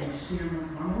capturing the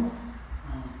sediment runoff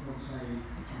from, say,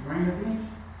 a rain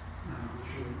event?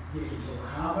 Which will get into the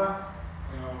harbour.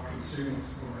 Our concern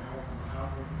is for the health of the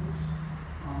harbour, of course.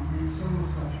 And some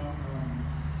of such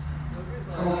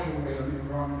cultural and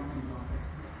environmental things like that.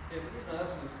 Yeah, the reason I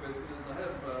asked this question is I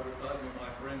have beside me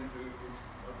my friend who was,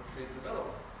 as I said,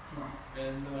 developer. Right.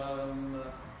 And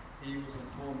he was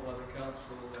informed by the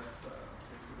council that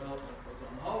his development was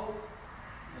on hold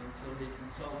until he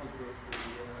consulted with the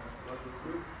local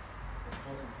group. It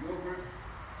wasn't your group.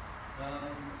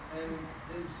 And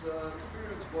his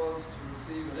experience was to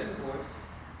receive an invoice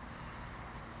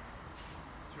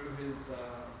through his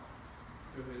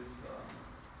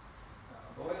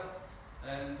lawyer,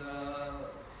 and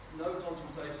no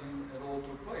consultation at all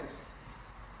took place.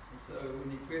 And so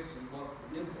when he questioned what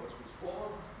the invoice was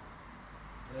for,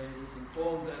 he was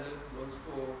informed that it was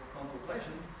for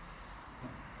consultation,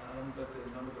 but that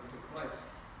none of it took place.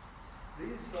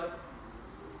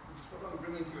 What I'm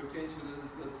bringing to your attention is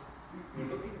that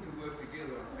we're looking to work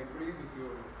together. I agree with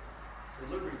your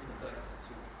delivery today,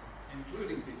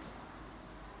 including people.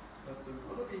 But it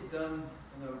will be done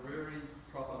in a very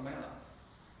proper manner.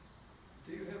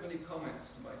 Do you have any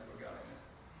comments to make regarding that?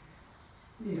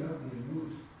 Yeah, I'd be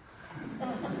annoyed.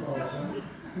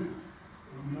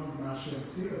 I'm not Marshall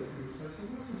Zero, so I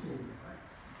said, what's this all about?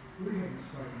 We haven't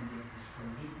spoken about this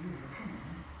project. Come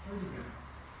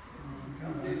on,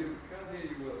 how do you go? Can't hear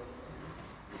you well.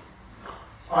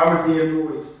 I would be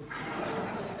annoyed.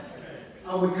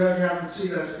 I would go down and see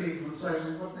those people and say,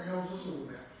 well, what the hell is this all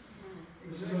about?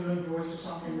 This is an invoice for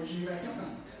something which you back up.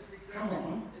 Come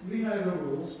on, you know the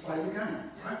rules, play the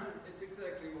game, right? It's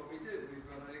exactly what we did. We've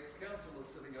got an ex-councillor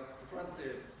sitting up at the front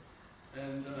there,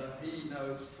 And he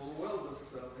knows full well this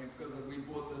thing because we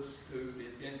brought this to the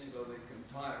attention of the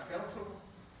entire council,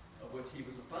 of which he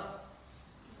was a part,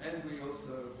 and we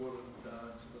also brought it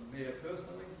to the mayor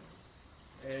personally,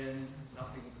 and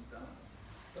nothing was done.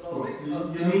 But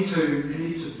you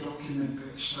need to document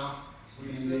that stuff,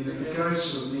 and then if it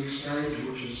goes to the next stage,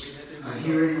 which is a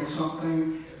hearing or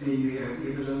something, then you have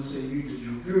evidence that you did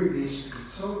your very best to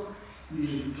consult. You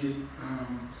didn't get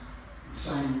the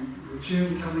same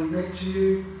return coming back to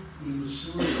you. End of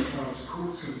story as far as the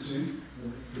court's concerned.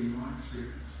 Well, that's been my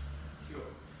experience.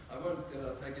 Sure. I won't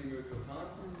take any more of your time.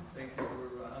 Thank you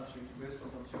for answering the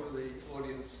questions. I'm sure the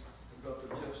audience have got the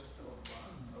gist of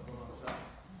what I'm saying.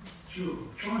 Sure.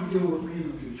 Try and deal with me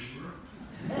in the future, right?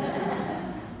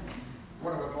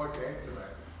 What I would like to add to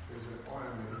that is that I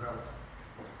am a developer,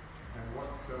 and what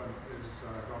is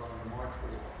got under my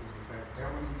thought is the fact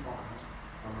how many times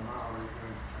are the Maori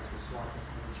going to take a slice of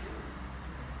the cherry?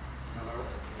 Now,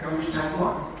 How many times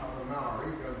what? Are the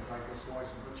Maori going to take a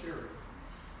slice of the cherry?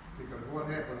 Because what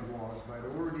happened was they'd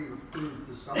already approved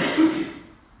the subdivision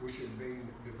which had been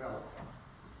developed.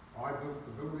 I built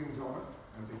the buildings on it,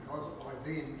 and because I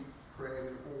then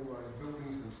created all those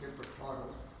buildings and separate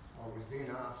titles, I was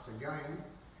then asked again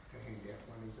to hand out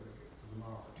money to the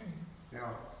Maori.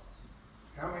 Now,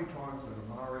 how many times are the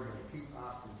Maori going to keep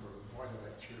asking for a bite of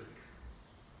that cherry?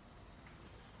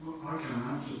 Well, I can't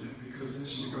answer that because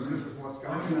this is what's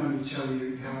going on. I can only tell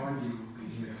you how I deal with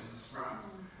these matters. Right.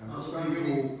 And there's so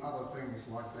many other things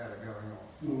like that are going on.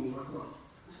 Well, like what?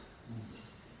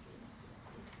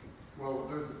 Well,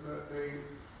 the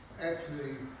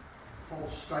actually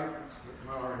false statements that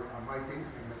Maori are making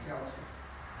and the council.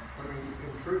 I mean,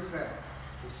 in true fact,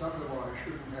 the subdivider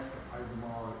shouldn't have to pay the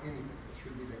Maori anything. It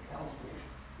should be the council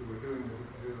who are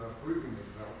approving the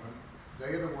development.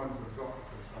 They're the ones who've got to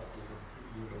consult with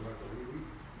the local iwi,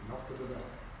 not the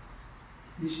developer.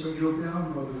 Yes, but you're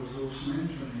bound by the Resource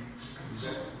Management Act to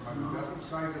consult. It doesn't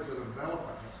say that the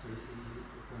developer has to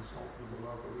consult with the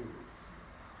local iwi.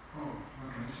 Oh,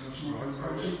 okay, so it's not the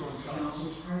project, it's the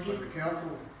council's But project? the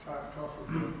council tosses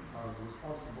the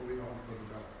responsibility on the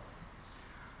developer.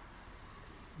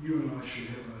 You and I should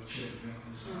have a chat about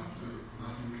this after.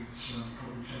 I think it's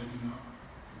probably taken up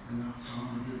enough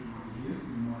time to do it right here.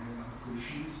 We might have other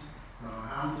questions. But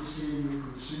I understand your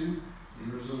concern.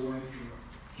 There is a way through it.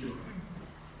 Kia ora.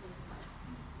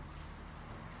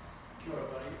 Kia ora,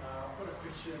 buddy. I've got a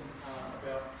question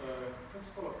about the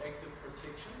principle of active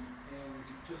protection, and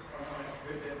just I know I've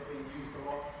heard that being used a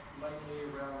lot lately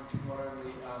around not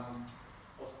only,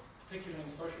 particularly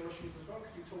in social issues as well.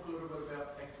 Could you talk a little bit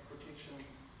about active protection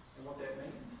and what that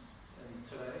means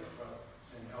today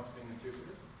and how it's being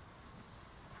interpreted?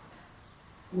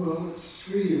 Well, it's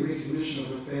really a recognition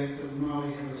of the fact that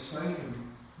Māori have a stake in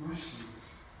most things.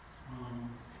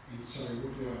 And so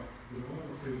with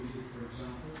our Free Debt, for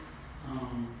example,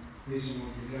 there's an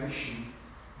obligation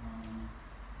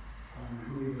on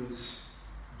whoever's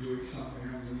doing something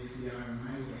underneath the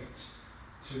AMA Act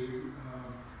to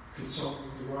consult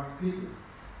with the right people.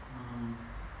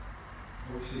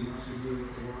 Obviously must be dealing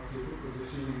with the right people because they're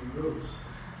sending the bills.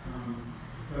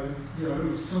 But it's, in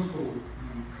a simple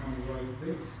kind of way,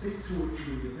 that's taught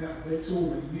through that. That's all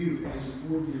that you as an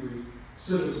ordinary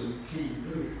citizen can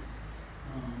do.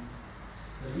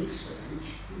 The next stage,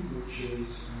 which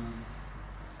is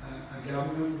a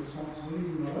government responsibility,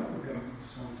 not a government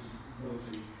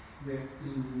responsibility, that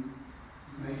in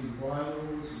making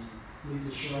bylaws and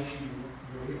legislation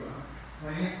or whatever,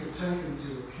 they have to take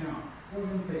into account what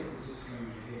impact is this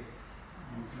going to have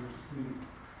on people.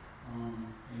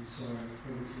 And so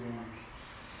things like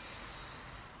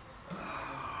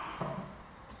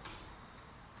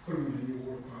putting in a new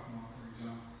water pipeline, for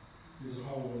example, there's a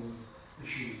whole lot of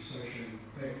issues associated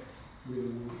with that, where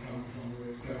the water comes from, where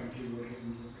it's going to, what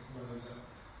happens if it blows up,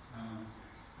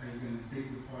 are you going to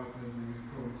dig the pipe in, are you going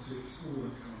to put it on surface, all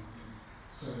those kind of things.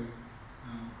 So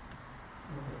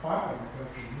with the pipeline will go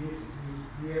from here to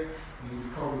here, and you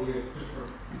probably have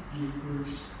different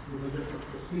groups with a different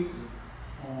perspective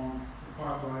on the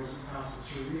pipelines that passes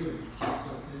through there.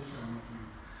 So it's that kind of thing.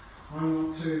 I'm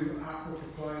not too up with the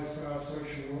play as far as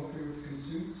social welfare is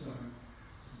concerned, so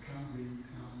we can't be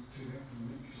too up for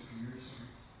me particularly. So.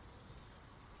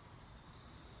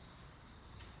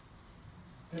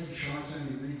 Thank you, Sean. It's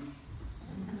only me.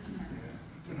 Yeah,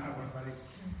 don't know what, buddy.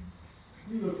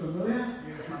 You look familiar?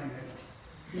 Yeah, funny that.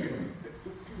 Yeah.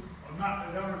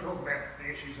 I don't want to talk about the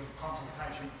issues of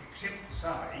consultation, except to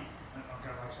say, and I'll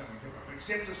go like something different, but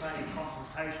except to say in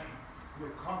consultation,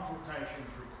 where consultation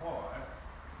is required,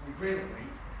 we rarely,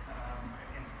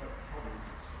 and probably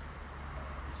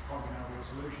it's probably no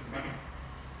resolution, but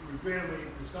we incredibly,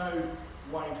 there's no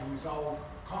way to resolve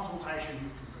consultation.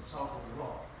 You can consult all you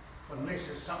like, but unless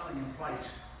there's something in place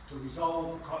to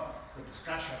resolve the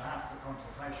discussion after the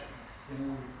consultation, then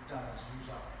all we've done is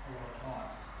use up a lot of time.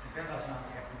 And that doesn't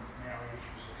only happen with Maori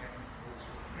issues, it happens with all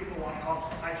sorts. People want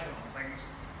consultation on things,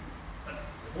 but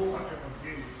they've all got different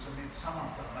views, and then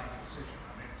someone's got to make a decision.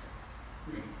 I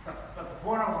mean, but the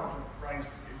point I wanted to raise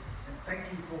with you, and thank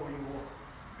you for your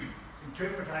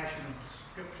interpretation and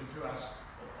description to us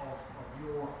of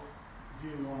your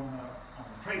view on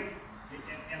the treaty,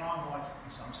 and I might, in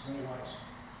some small ways,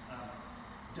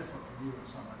 differ from you in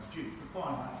some of those views, but by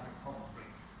and large we're probably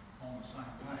on the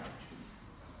same page.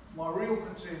 My real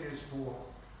concern is for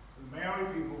the Maori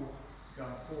people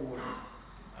going forward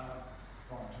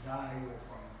from today or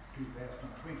from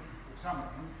 2020 or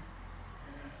something.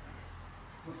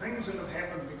 The things that have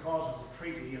happened because of the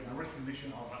treaty and the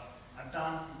recognition of it are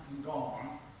done and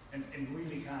gone and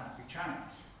really can't be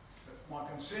changed. But my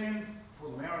concern for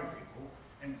the Maori people,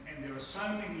 and there are so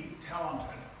many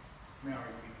talented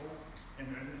Maori people, and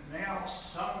there is now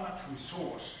so much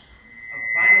resource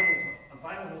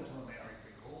available to the Maori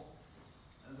people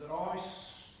that I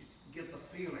get the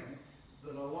feeling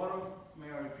that a lot of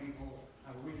Maori people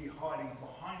are really hiding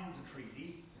behind the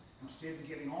treaty instead of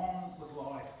getting on with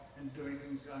life and doing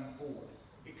things going forward,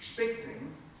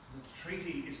 expecting that the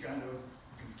treaty is going to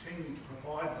continue to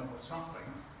provide them with something,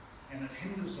 and it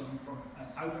hinders them from an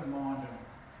open mind and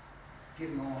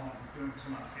getting on and doing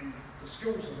so much. And the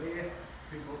skills are there,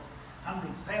 people,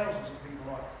 hundreds, thousands of people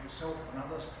like yourself and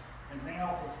others, and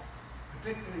now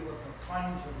particularly with the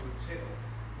claims that have been settled,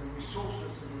 the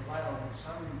resources that are available in so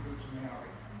many groups of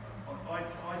Maori,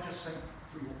 I just think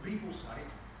for your people's sake,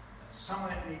 some of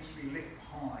that needs to be left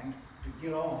behind to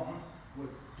get on with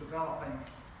developing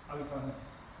open,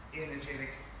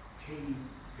 energetic, keen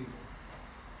people.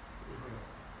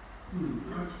 You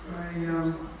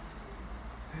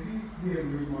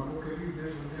haven't read my book, have you?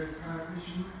 That part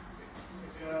question?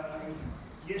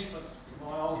 Yes, but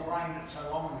my old brain, it's so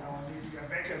long ago, I need to go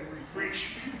back and refresh.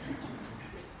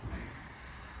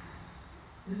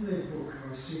 In that book,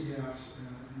 I set out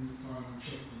in the final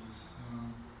chapters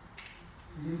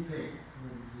the impact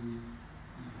of the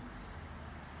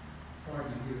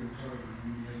fighting here in Tauranga in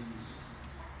the 1860s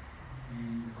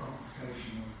and the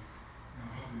confiscation of our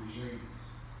hapu regimes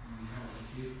and how they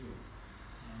cared for them.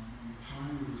 And the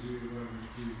time reserved over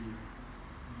to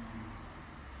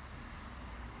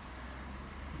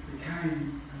it became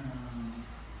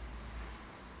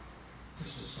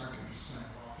just a sucker to say a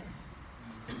lot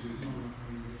because there's not enough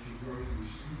regulatory growth in the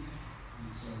cities, and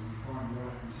so we find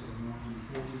right up until the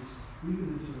 1940s, even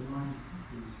into the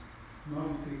 1950s,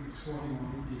 Māori people squatting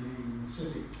on empty land in the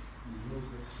city, in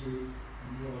Elizabeth Street,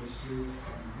 and Willow Street,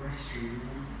 and Grace Street,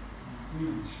 and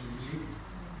Emmons Street,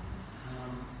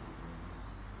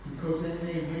 because that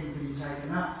land hadn't been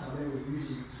taken up, so they were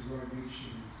using it to grow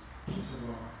vegetables to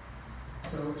survive.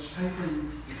 So it's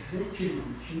taken that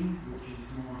generation, which is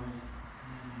my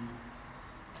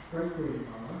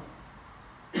great-grandfather,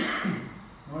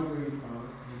 my grandfather,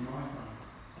 and my father.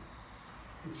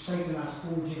 It's taken us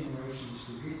 4 generations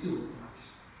to get to a place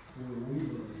where we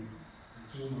believe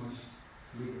it's almost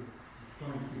legal. The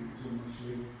playing field is almost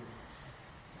legal for us.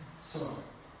 So,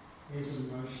 as in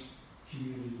most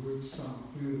community groups, some are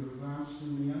further advanced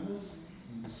than the others,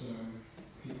 and so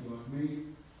people like me,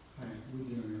 hey, we're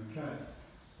doing okay.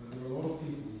 But there are a lot of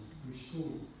people who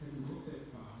still haven't got that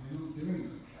far. They're not doing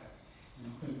okay. And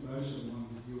I think those are the ones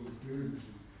that you're referring to.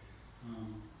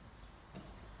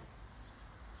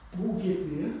 We'll get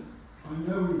there. I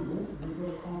know we will. We've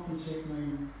got a conference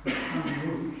happening this coming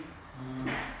week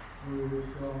where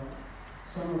we've got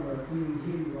some of the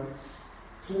heavyweights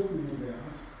talking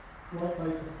about what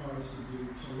they propose to do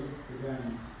to lift the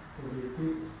game for their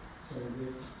people. So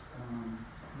that's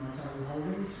Maitaru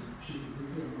Holdings, the Chief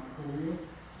Executive, Mark Paulia,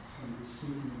 is going to be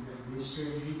speaking about their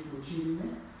strategy for achieving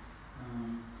that.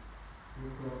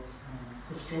 We've got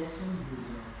Chris Dobson, who's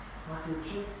a Whakao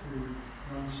chip who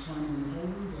runs training and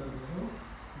holdings over the hill.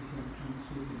 He's going to come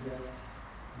speak about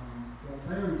what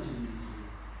they're intending to do.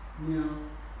 Now,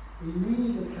 in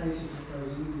many of the cases of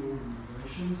those indie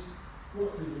organisations,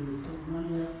 what they do is put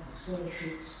money out for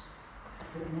scholarships,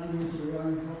 put money into their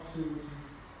own health services,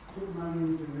 put money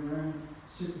into their own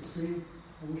super scheme.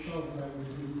 I wish I was able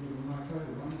to get into the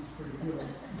Maitaru one, it's pretty good.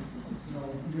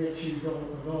 You actually dollar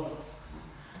for dollar.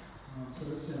 So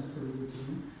that sounds pretty good to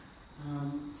me.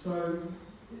 So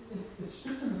it's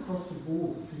different across the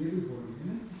board for everybody,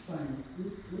 and it's the same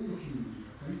with all the community,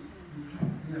 I think.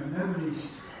 Nobody's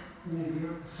all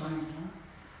there at the same time.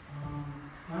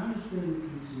 I understand the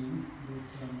concern that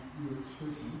you're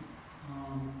expressing,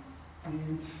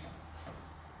 And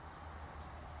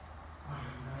I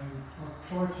don't know, I've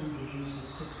tried to introduce a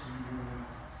system where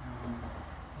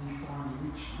we find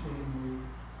each family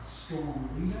a strong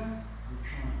leader, we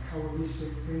try and coalesce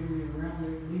that family around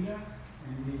that leader,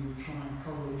 and then we try and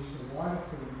coalesce the wider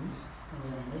families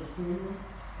around that family,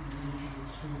 and then we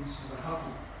experience the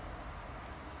huddle,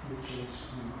 which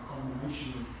is a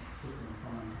combination of different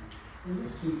families. And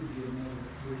that seems to be a matter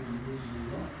that's working reasonably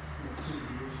well. That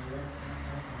certainly was right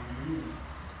out on the year.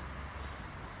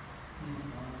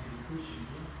 Answer the question,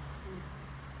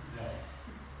 No.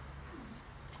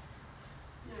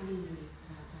 No, he knows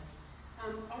about that.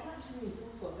 I'd like to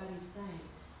reinforce what Buddy's saying.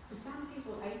 For some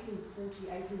people, 1840,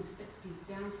 1860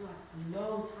 sounds like a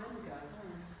long time ago.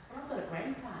 But I've got a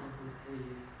grandfather who's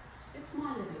born. It's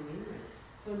my living memory.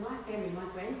 So in my family, my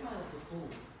grandfather was born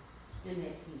in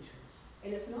that century.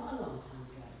 And it's not a long time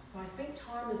ago. So I think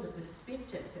time is a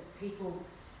perspective that people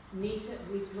need to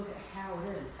look at how it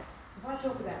is. If I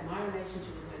talk about my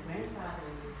relationship with my grandfather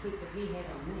and the effect that he had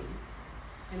on me,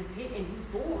 and he's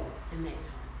born in that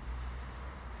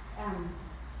time,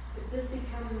 this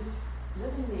becomes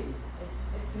living memory.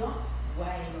 It's not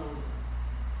way longer.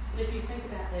 And if you think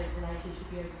about the relationship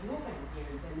you have with your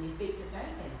grandparents and the effect that they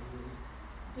had on you,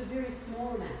 it's a very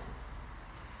small amount.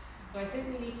 So I think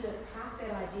we need to park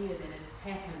that idea that it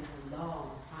happened a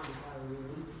long time ago and we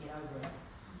need to get over it.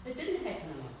 It didn't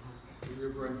happen a long time ago.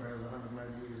 Your grandfather was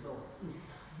 180 years old.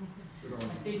 Good on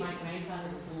I you. said my grandfather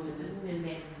was born in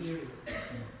that period.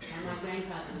 And my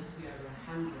grandfather lived to be over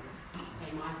 100.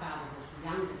 And my father was the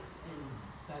youngest in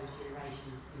those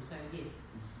generations. And so yes,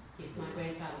 my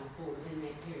grandfather was born in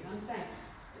that period. I'm saying,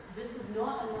 this is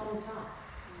not a long time.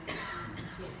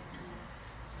 Yeah.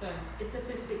 So it's a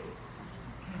perspective.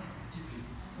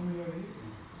 Somebody over here?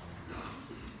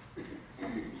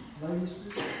 Ladies?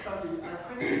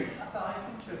 If I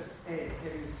can just add,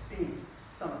 having spent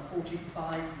some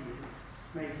 45 years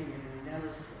making an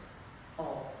analysis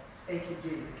of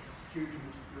academic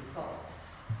student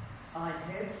results, I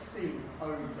have seen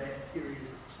over that period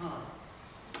of time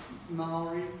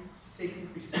Maori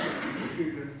secondary school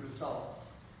student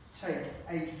results take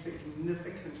a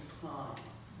significant climb,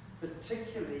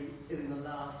 particularly in the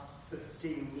last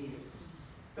 15 years.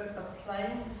 But the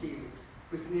playing field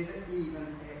was never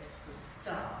even at the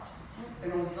start.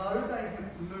 And although they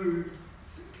have moved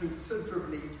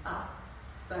considerably up,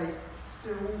 they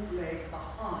still lag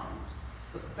behind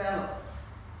the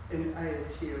balance in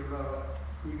Aotearoa,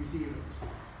 New Zealand.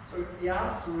 So the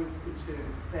answer is, in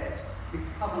terms of that, we've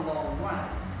come a long way,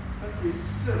 but there's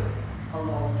still a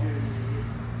long journey ahead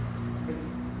of us.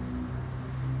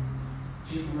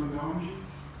 Gentleman behind you?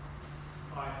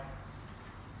 Hi.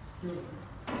 Good.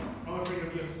 I'm a friend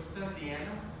of your sister,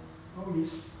 Deanna. Oh,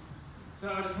 yes.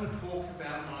 So I just want to talk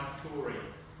about my story.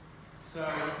 So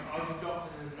I was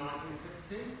adopted in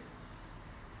 1960.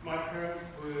 My parents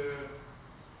were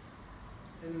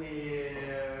in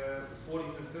their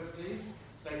 40s and 50s.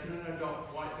 They couldn't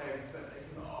adopt white babies, but they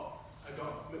can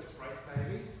adopt mixed race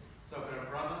babies. So I've got a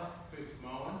brother who's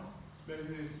Samoan,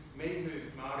 who's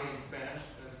Māori and Spanish,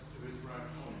 and a sister who's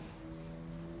Rarotonga.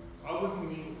 I work in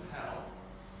mental health.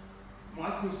 My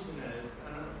question is,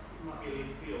 and it might be a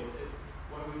left field, is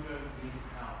what are we doing for mental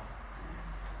health?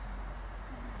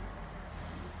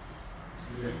 So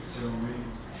you have to tell me.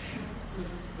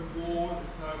 Just the ward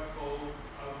is so full,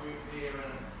 I work there,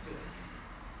 and it's just,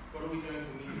 what are we doing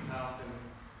for mental health and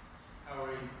how are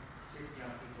we protecting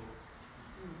our people?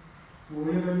 Well,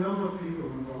 we have a number of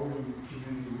people involved in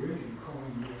community work, and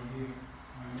Colin down here,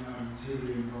 I know, is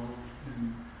heavily involved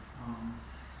in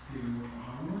dealing with the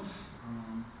homeless,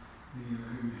 many of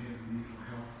whom have mental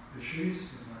health issues,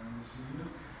 as I understand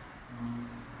it.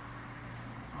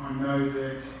 I know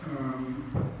that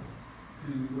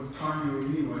with Tainui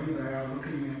anyway, they are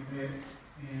looking at that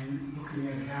and looking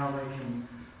at how they can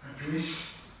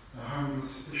address the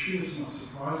homeless issue. It's not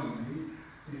surprisingly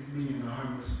that many of the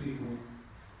homeless people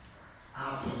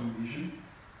are Polynesian,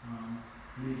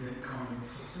 need that kind of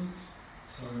assistance.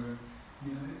 So,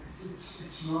 you know,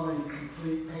 it's not a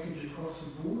complete package across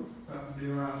the board, but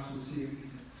there are sincere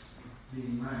efforts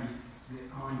being made that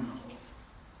I know of.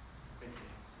 Thank you.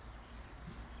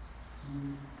 So,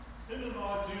 In an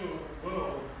ideal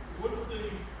world, would the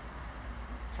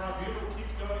tribunal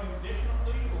keep going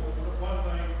indefinitely, or would it one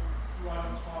day write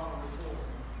its final report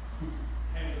and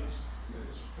hand its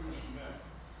commission back?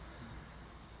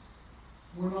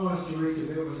 when I was director,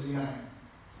 that was the aim,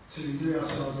 to do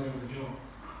ourselves out of the job.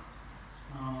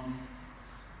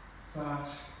 But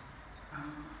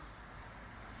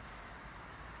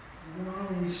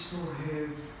while we still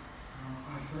have,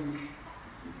 I think,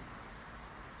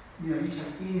 you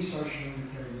take any social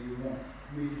indicator you want,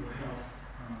 mental health,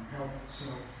 health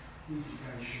itself,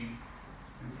 education,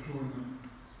 employment.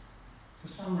 For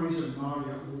some reason, Māori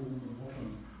are all on the bottom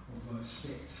of those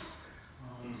stats.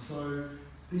 So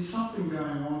there's something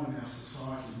going on in our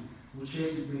society which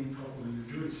hasn't been properly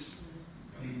addressed.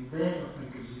 And that, I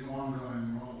think, is the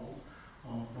ongoing role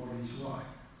of bodies like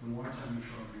the Waitangi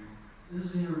Tribunal.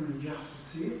 Is there an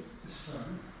injustice here? If so,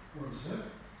 what is it?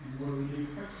 And what do we do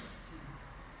to fix it?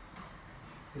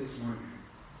 That's my view.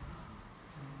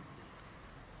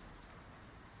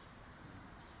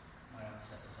 My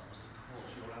ancestors obviously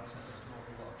caused your ancestors an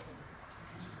awful lot of trouble,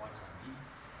 which is Waitangi,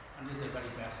 and did their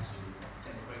very best to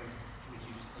denigrate, to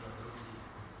reduce their ability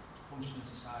to function in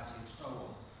society and so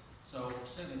on. So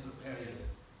certainly for the period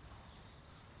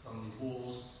from the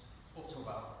wars up to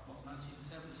about,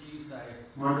 1970s, they...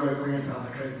 My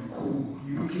great-grandfather came from Cornwall.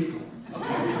 You be careful.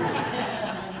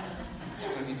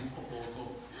 When he's in football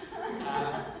club.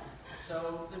 So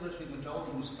they were actually in the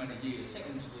doldrums for many years,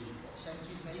 second to the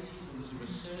 70s and 80s, when there was a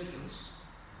resurgence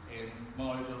in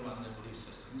Maoridom and their belief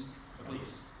systems.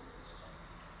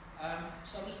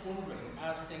 So I'm just wondering,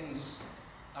 as things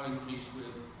have increased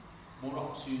with more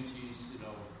opportunities,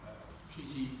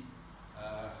 treaty,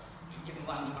 given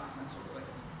land back and that sort of thing,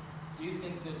 do you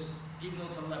think that, even though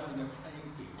it's a leveling of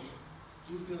playing field,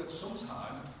 do you feel that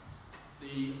sometime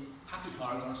the Pakeha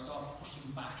are going to start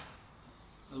pushing back?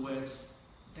 In other words,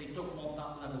 they don't want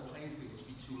that level playing field to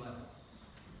be too level.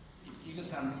 You can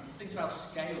understand, things about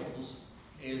scales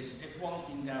is if one's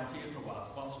been down here for a while at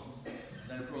the bottom, and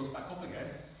then it grows back up again,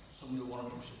 somebody will want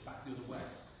to push it back the other way.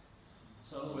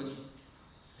 So in other words,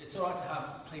 it's alright to have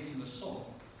a place in the sun,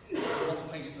 but you want a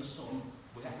place in the sun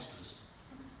with extras.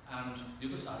 And the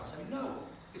other side say, no,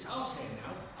 it's our turn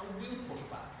now, and we'll push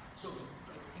back. So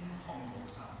like ping pong all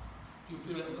the time. Do you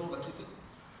feel it with all that? Do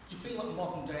you feel that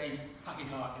modern day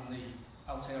Pakeha in the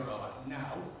Aotearoa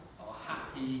now are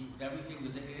happy with everything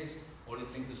as it is, or do you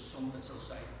think there's some that still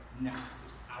say, nah,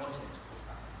 it's our turn to push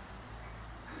back?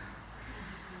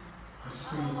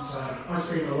 I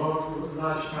spent a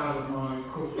large part of my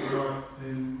corporate life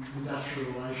in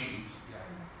industrial relations,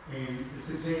 and it's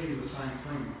exactly the same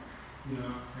thing.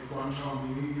 At one time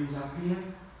the union's up here,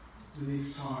 the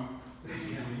next time they're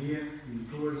down here, the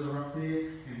employers are up there,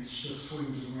 and it just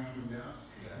swings around and out.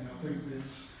 And I think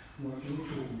that's what you're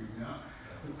talking about.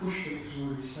 The pushback's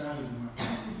already started in my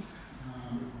family.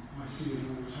 I see it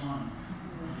all the time.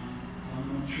 I'm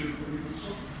not sure if it ever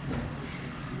stopped pushback,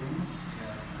 to be honest.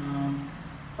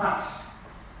 But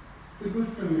the good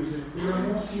thing is that there are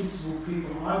more sensible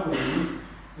people, I believe,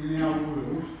 in our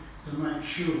world to make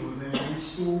sure that we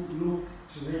still look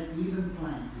to that even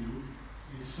playing field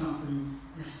as something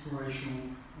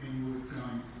aspirational and worth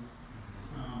going for.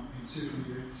 And certainly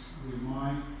that's where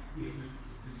my effort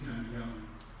is going to go.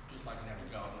 Just like in every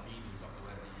Garden of Eden, you've got the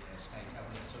snake out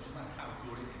there. So no matter how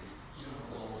good it is, some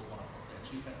people always want to put their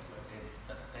two pence worth in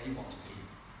that they want to be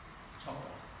top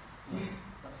of. Yeah.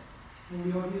 That's it. Well,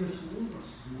 the idea is all of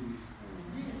us to do it.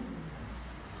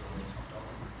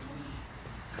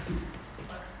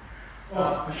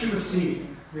 Well, I should have said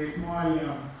that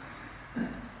my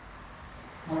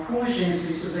Cornish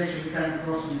ancestors actually came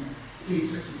across in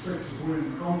 1066 of William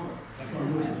the Conqueror from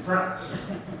William France.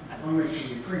 I'm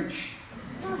actually French.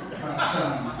 But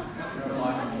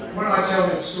when I tell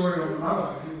that story on the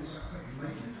mother, people say, oh, you're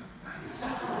making it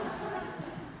up.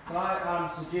 Can I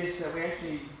suggest that we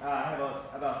actually have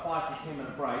about a 5 to 10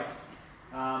 minute break.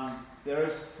 There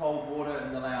is cold water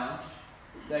in the lounge.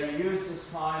 They use this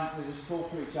time to just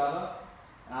talk to each other,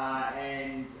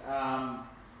 and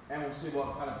we'll see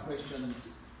what kind of questions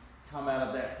come out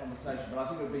of that conversation. But I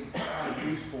think it would be kind of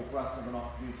useful for us to have an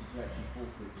opportunity to actually talk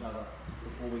to each other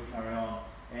before we carry on.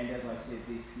 And as I said,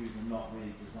 these pews are not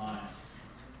really designed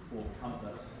for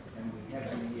comfort, and we have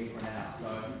them here for now. So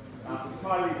we'll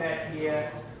try to be back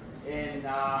here in,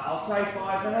 I'll say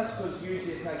 5 minutes, because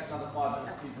usually it takes another 5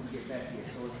 minutes for people to get back here.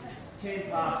 So it's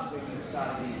 10 past, we can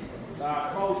start again.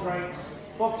 Cold drinks,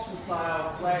 books for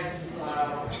sale, flags for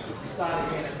sale, start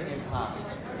again at 10 past.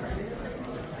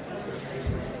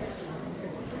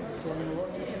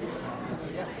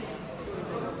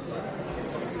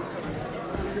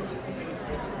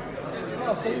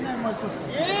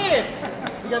 Yes!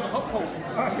 You got the hot pot.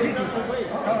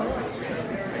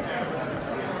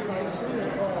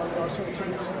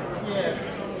 Yeah.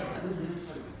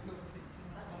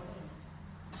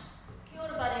 Kia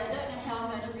ora, buddy. I don't know how I'm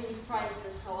going to really phrase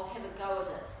this, so I'll have a go at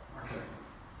it. Okay.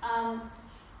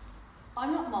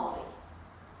 I'm not Māori,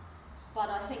 but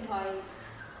I think I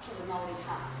have a Māori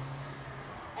heart.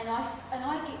 And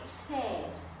I get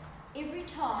sad every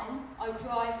time I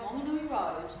drive Wanganui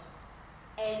Road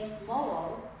And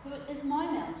Mo'o, who is my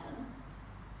mountain,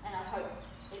 and I hope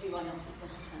everyone else's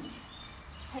mountain,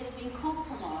 has been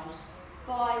compromised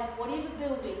by whatever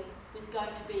building was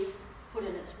going to be put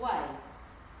in its way.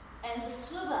 And the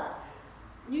sliver,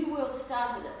 New World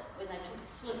started it when they took a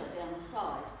sliver down the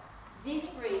side.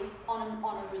 Zespri, on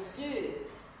a reserve,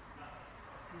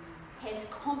 has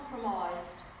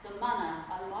compromised the mana,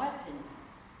 in my opinion,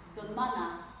 the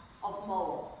mana of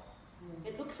Mo'o.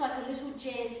 It looks like a little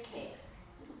jazz cap,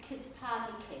 little kid's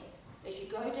party cap, as you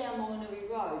go down Moanui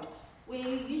Road, where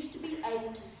you used to be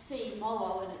able to see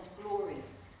Mo'o in its glory.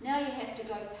 Now you have to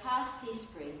go past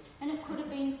Zespri, and it could have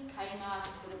been Kmart,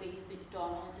 it could have been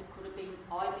McDonald's, it could have been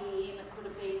IBM, it could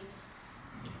have been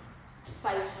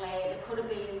Space Lab, it could have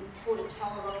been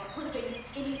Portatoa, it could have been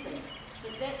anything.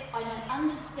 But that, I don't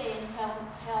understand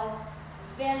how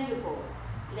valuable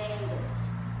land is.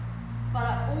 But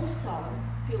I also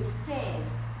feel sad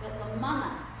that the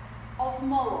mana of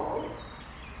Mo'o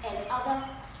and other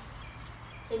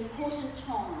important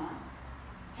tonga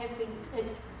have been,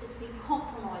 it's been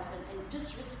compromised and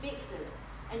disrespected.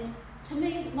 And to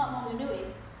me,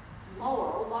 Maunganui,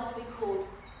 Mo'o might as well be called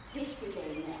Zespri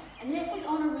land now. And that was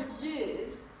on a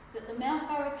reserve that the Mount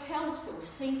Borough Council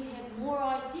seemed to have more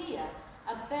idea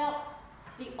about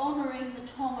the honouring the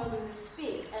tonga, the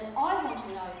respect. And I want to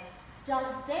know, does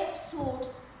that sort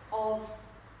of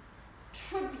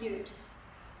tribute,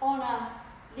 honour,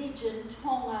 legend,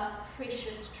 tonga,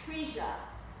 precious treasure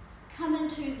come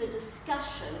into the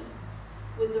discussion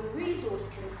with the resource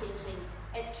consenting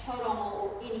at Tauranga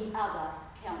or any other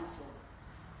council?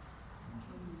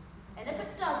 And if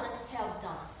it doesn't, how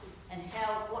does it? And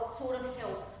what sort of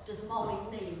help does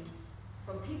Māori need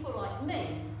from people like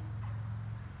me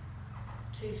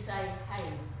to say, hey,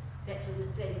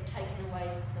 they've taken away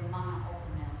the mana of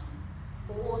the mountain,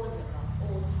 or the river,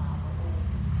 or the harbour, or...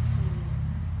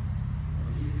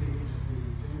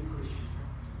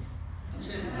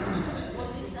 What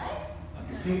did you say?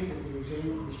 Repeat the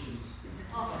exam questions.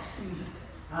 Oh.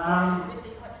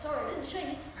 Sorry, I didn't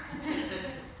cheat.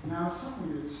 Now,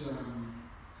 something that's...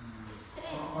 It's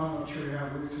sad. I'm not sure how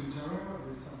it works in Tauranga.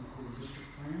 There's something called a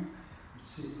district plan, which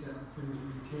sets out the things that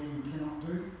you can and cannot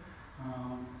do.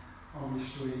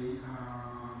 Obviously,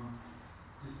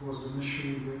 it was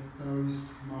initially that those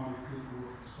Māori people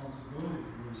with responsibility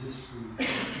for the Zespri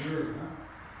area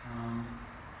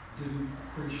didn't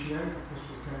appreciate that this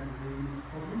was going to be a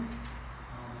problem,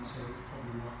 so it's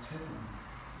probably what's happened.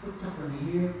 A bit different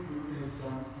here,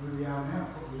 where we are now,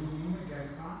 probably in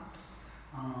Gate Park.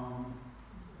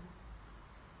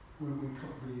 When we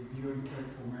took the viewing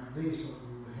platform out there so that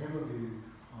we would have a view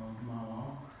of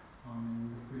Mo'o,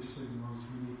 the first thing was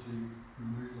we need to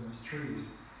remove those trees,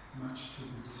 much to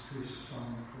the distress of some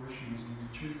of the parishioners in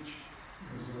the church,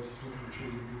 because those little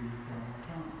trees have been there for a long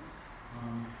time.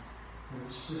 But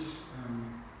it's just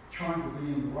trying to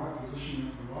be in the right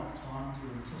position at the right time to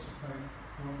anticipate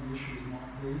what the issues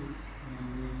might be, and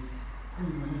then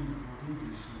putting them in like you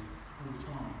do all the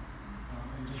time,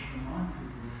 and just remind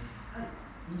people that, hey,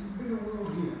 there's a bigger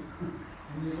world here,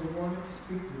 and there's a wider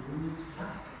perspective we need to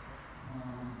take.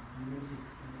 And that's a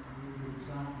really good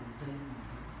example of that.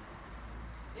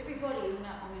 Everybody in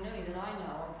Mount Maunganui that I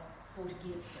know of fought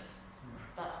against it,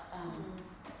 but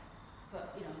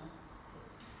you know,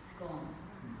 it's gone.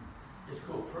 It's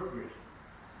called progress.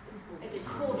 It's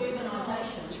called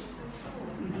urbanisation.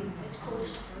 It's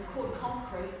called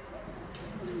concrete.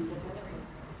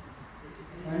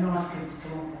 Very nice things to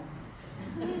talk.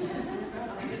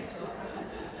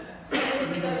 So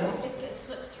it gets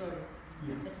slipped through.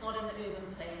 Yeah. It's not in the urban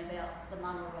plan about the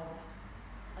mana of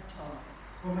a tonga.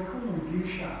 Well, they call them view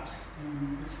shafts,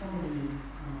 and if somebody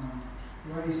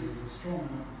raises a strong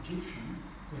enough objection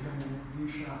to having that view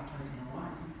shaft taken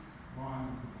away by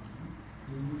the building,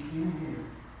 then you can have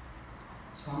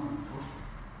some input.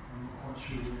 I'm not quite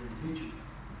sure where to get you.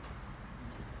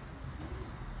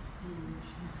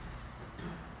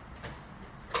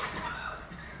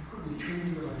 Could be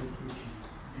tree-related questions.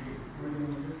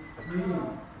 Medium.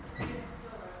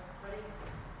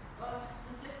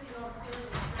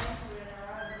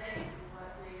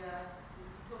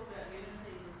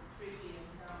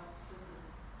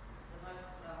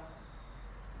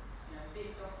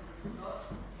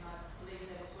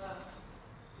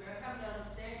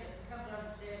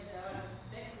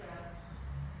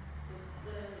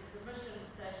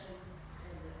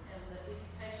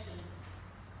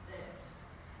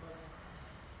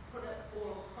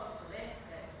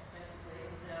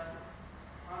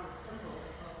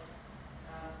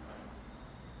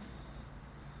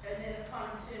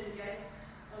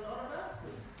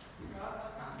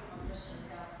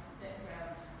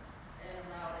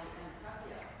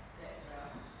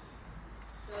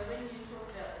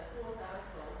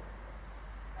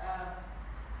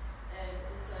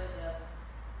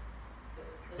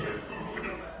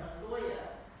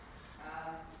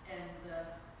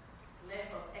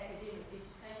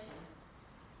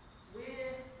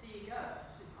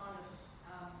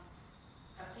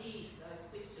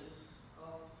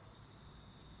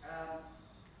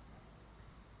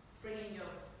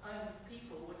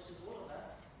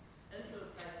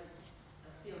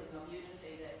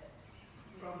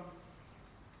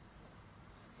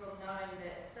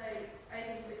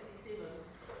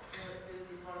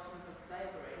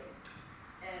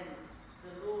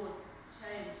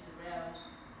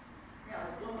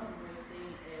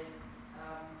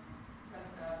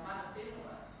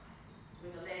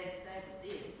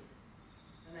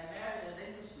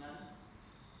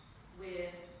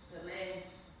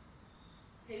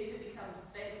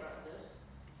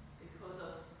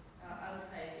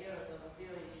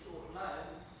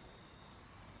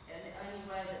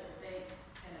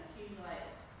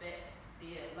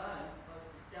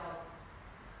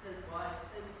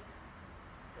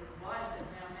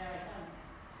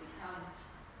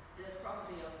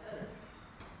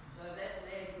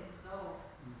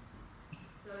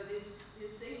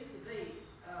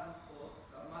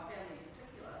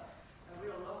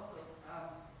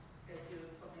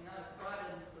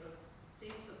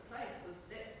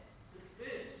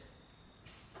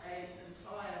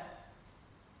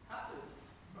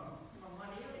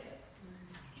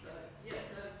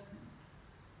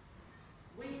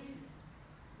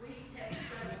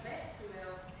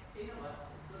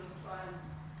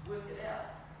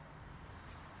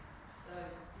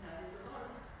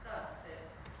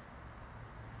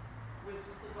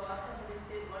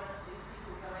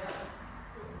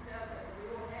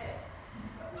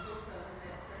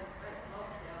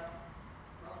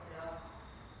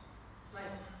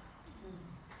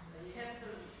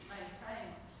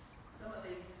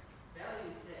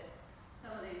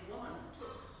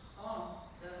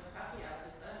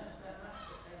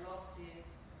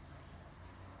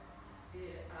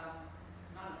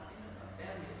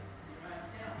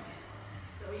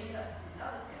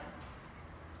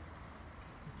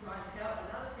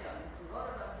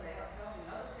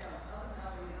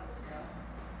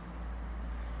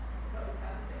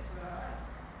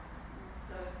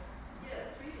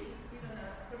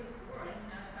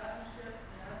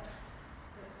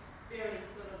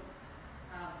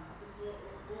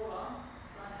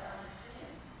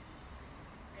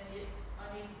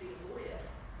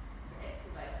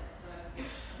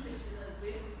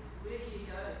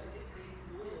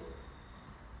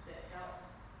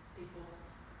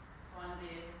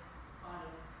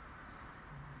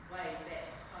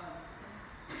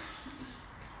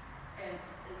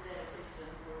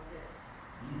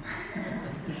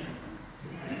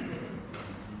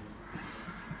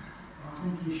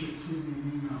 think you should send me an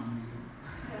email, Megan.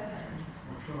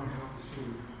 I'll try and help you sort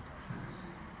it.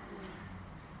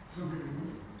 Somebody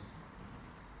more?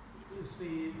 Is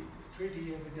the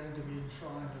treaty ever going to be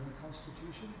enshrined in the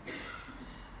Constitution?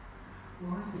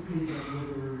 Well, it depends on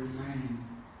whether we remain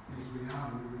as we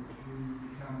are, or if we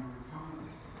become a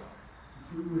republic. If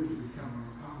we were to become a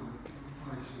republic, the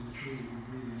place of the treaty would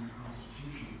be in the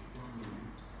Constitution, probably.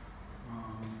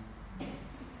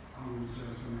 I would say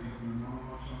it's going to happen in not a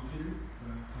lot of time too,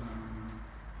 but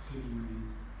certainly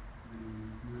the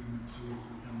movement towards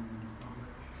becoming a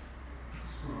republic is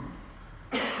strong.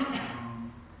 The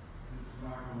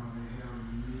tobacco under how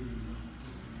you need doesn't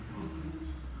particularly help things.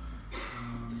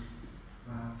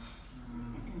 But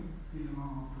I'm pretty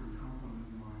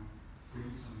confident in my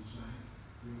grandson say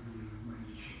there'll be a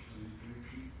major shift in that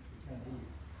direction.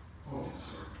 Oh,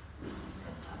 sorry.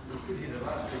 You could hear the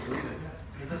last thing you read it.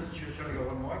 You're trying to go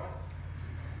one mic?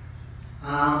 I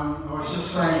was just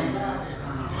saying that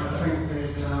I think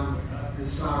that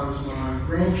as far as my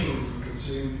grandchildren are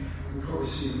concerned, we'll probably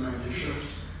see a major shift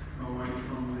away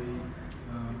from the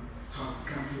type of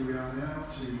country we are now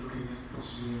to looking at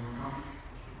possibly a republic.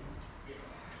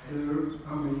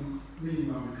 Many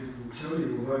Māori people will tell you,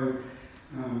 although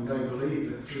they believe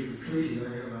that through the treaty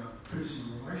they have a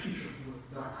personal relationship with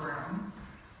the Crown,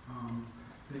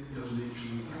 that doesn't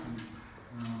actually happen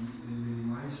in many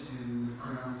ways, and the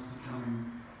Crown is becoming,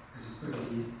 as a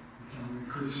figurehead, becoming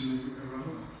increasingly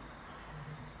irrelevant.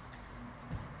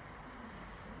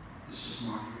 It's just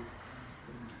my view.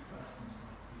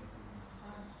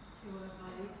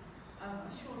 A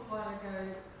short while ago,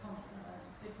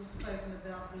 it was spoken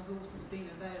about resources being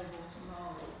available to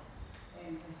Māori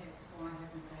and perhaps why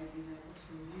haven't they been able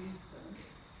to use them.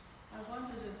 I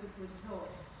wondered if it would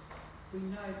help. We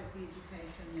know that the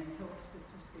education and health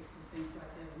statistics and things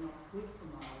like that are not good for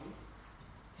Māori.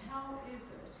 How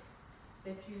is it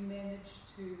that you manage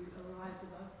to rise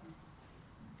above them?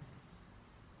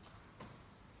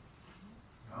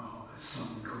 Oh, there's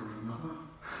something called a mother.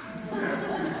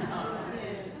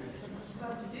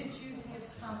 But did you have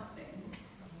something,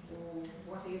 or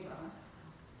whatever,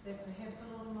 that perhaps a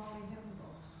lot of Māori haven't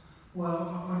got?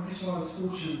 Well, I guess I was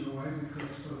fortunate in a way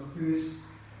because for the first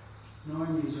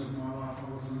 9 years of my life I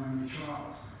was an only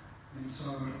child. And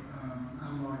so,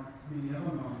 unlike many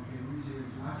other Māori families who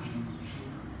have large numbers of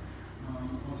children, I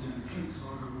was the only kid, so I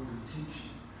got all the attention.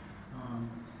 And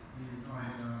I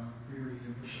had a very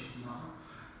ambitious mother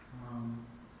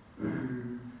who,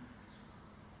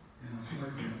 and I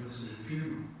spoke about this at a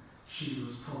funeral, she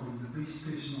was probably the best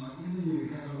person I ever knew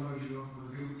how to load you up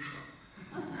with a guilt trip.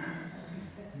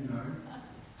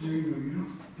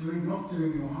 Not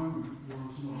doing your homework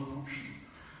was not an option,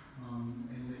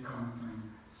 and that kind of thing.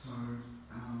 So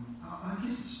I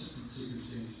guess it's different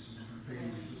circumstances and different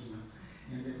families, isn't it?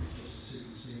 And that was just the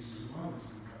circumstances I was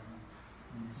in trouble.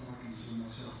 So I consider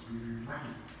myself to be very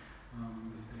lucky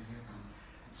that happened.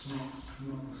 It's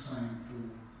not the same for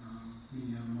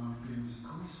many other Māori families, of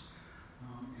course,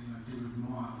 and I do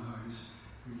admire those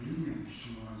who do manage to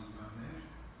rise above that.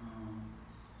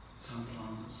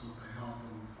 Sometimes it's with the help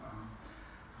of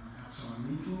outside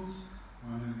mentors.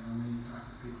 I know there are many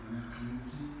Pākehā people in our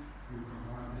community who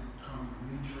provide that kind of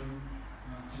mentoring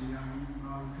to young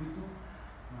Māori people.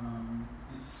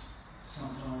 It's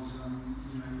sometimes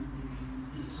you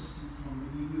can get assistance from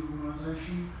the EWE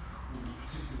organisation or the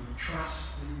particular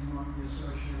trust that you might be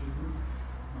associated with.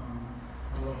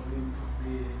 A lot of them put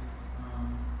their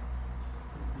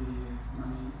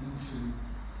money into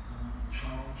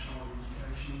child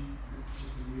education in that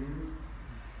particular area.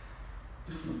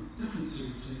 Different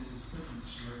circumstances, different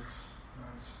strokes,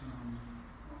 but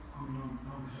I'm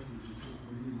happy to talk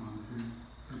with anyone who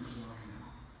thinks that I can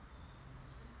help.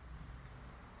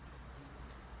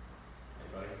 Hey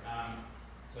buddy.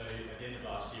 So at the end of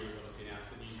last year it was obviously announced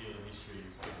that New Zealand history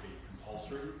is going to be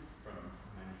compulsory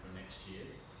from next year.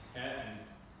 And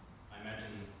I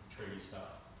imagine treaty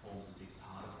stuff forms a big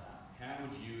part of that. How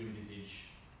would you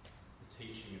envisage the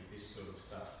teaching of this sort of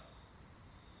stuff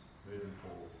moving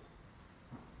forward?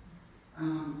 Are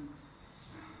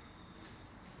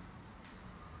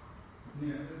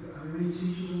there any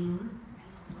teachers in the room?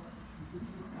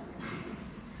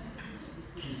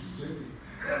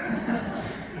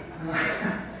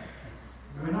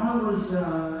 When I was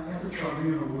at the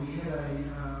tribunal, we had a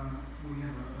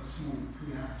small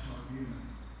pre-art unit,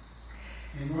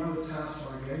 and one of the tasks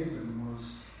I gave them was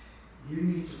you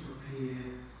need to prepare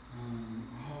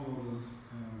a whole lot of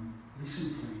lesson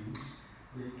plans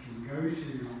that can go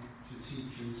to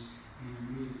teachers and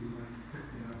immediately they can pick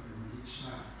that up and get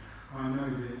started. I know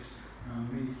that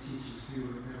many teachers feel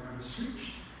that they're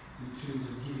overstretched in terms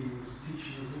of getting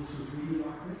teaching resources really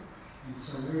like that, and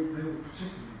so they were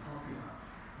particularly popular.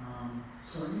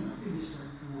 So, fairly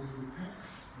straightforward little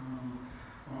packs on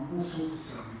all sorts of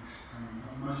subjects,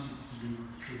 but mostly to do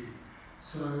with the treaty.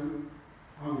 So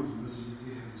I would envisage that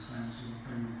you have the same sort of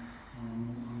thing on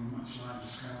a much larger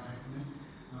scale happening.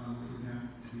 If we're going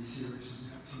to be serious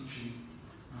about teaching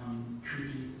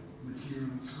treaty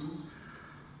material in schools.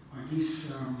 I guess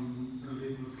the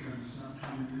level is going to start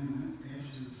coming in at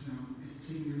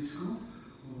secondary school,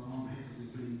 although I'm happy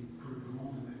to be proved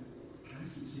wrong in that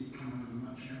case. Instead, coming at a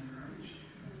much younger age.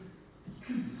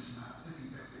 Kids are smart, they can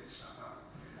pick that stuff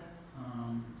up.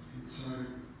 And so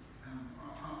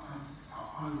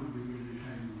I would be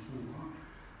advocating for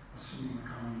a similar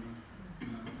kind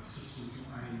of assistance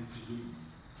or aid to get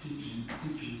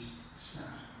teachers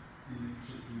start in that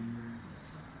particular area.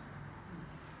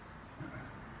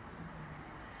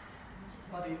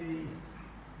 Buddy,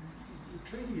 the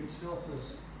treaty itself is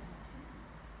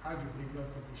arguably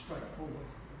relatively straightforward.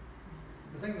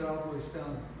 The thing that I've always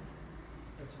found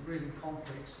that's really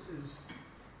complex is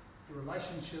the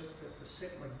relationship that the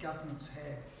settler governments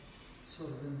had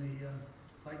sort of in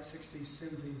the late 60s,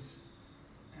 70s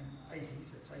and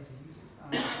 80s, that's 80s.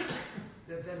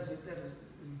 That is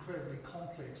incredibly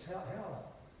complex. How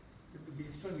it would be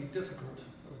extremely difficult,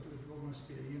 or it would almost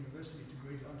be a university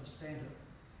degree to understand it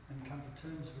and come to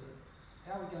terms with it.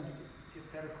 How are we going to get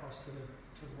that across to the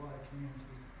wider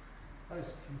community?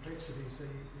 Those complexities, the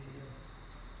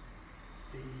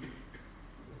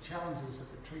challenges that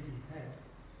the treaty had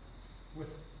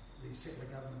with the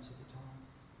settler governments at the time.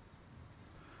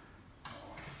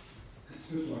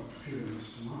 It's a bit like preparing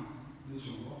us tonight. There's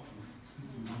a lot of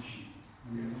information.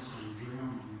 Not to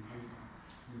drown in paper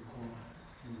required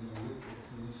with a look at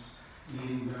this.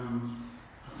 And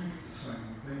I think it's the same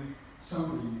with that.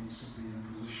 Somebody needs to be in a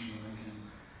position where they can,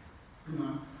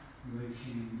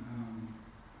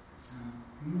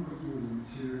 look at all the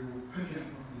material, pick out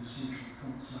what the essential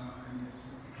points are, and that's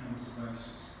what becomes the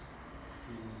basis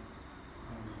for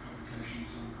publication of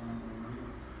some kind or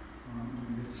whatever.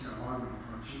 That's how I would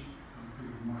approach it. Other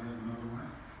people might have another way,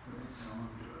 but that's how I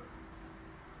would do it.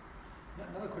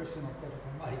 Another question I've got, if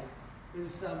I may,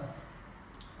 is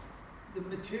the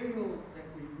material that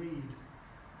we read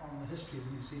on the history of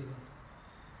New Zealand.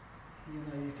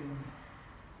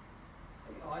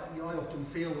 I often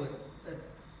feel that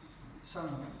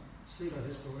some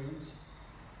pseudo-historians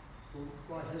will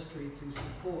write history to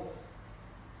support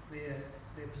their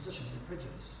position, their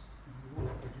prejudice. We all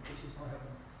have prejudices, I have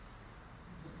them.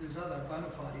 But there's other bona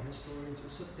fide historians who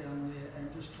sit down there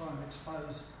and just try and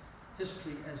expose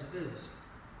history as it is.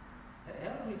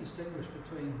 How do we distinguish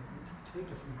between two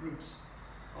different groups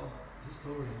of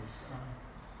historians?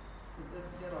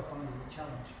 That I find is a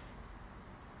challenge.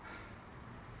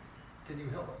 Can you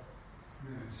help?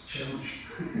 Yeah, it's a challenge.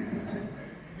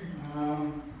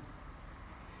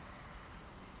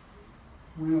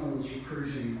 When I was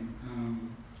recruiting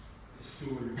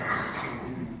historians, I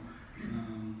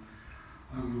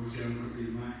would always go with the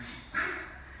Marx.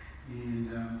 And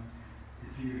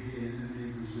if you had an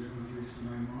average that was less than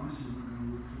A-, you weren't going to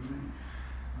work for me.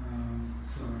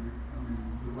 So,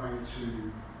 the way to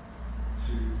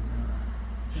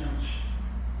judge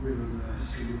whether the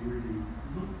history we're reading,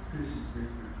 look at the person's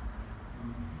background,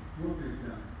 what they've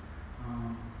done.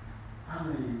 Are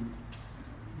they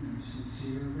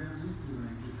sincere about it? Do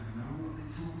they know what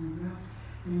they're talking about?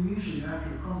 And usually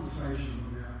after a conversation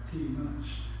of about 10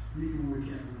 minutes, we can work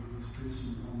out whether this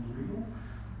person's on the level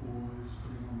or is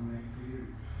putting on an act theory.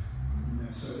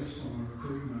 So that's from a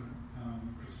recruitment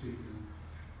perspective.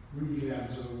 When you get out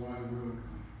into the wider world,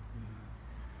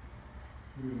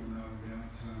 we all know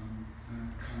about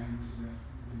claims about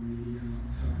the media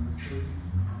not telling the truth.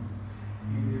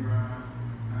 And there are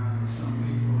some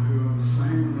people who are the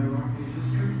same when they write their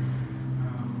history.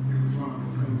 It was one of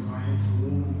the things I had to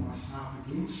warn my staff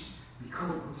against,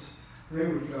 because they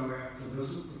would go out to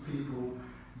visit the people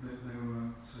that they were,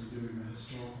 say, doing a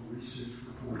historical research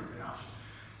report about.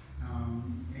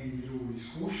 And you'd always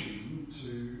caution them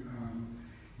to,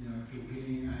 if you're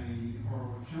getting a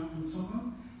oral account from someone,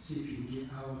 see if you can get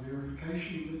other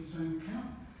verification of that same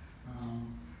account,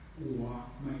 or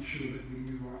make sure that when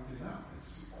you write that up,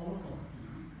 it's qualified.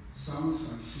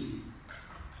 So-and-so said,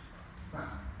 but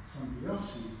somebody else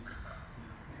said,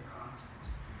 they can't.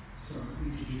 So it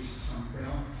introduces some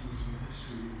balances in the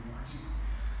history of writing.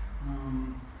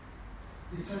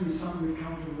 It's only something that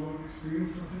comes with a lot of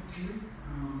experience, I think, too.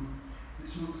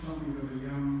 It's not something that a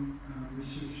young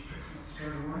researcher picks up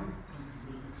straight away. It takes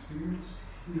a bit of experience.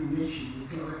 Actually, you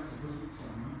go out to visit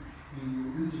someone and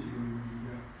you're interviewing them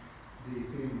about their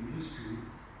family history.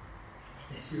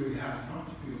 it's very hard not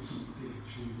to feel sympathetic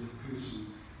towards that person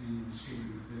and the story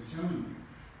that they're telling you,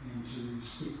 and to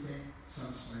step back at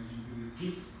some stage and be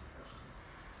objective.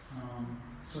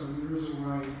 So there is a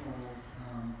way of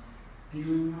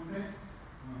dealing with that,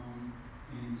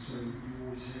 and so you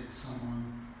always have someone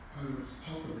over the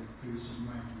top of that person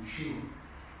making sure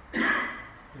that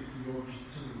the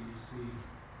objectivity is being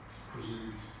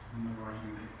preserved in the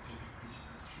writing of that particular piece of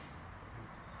history.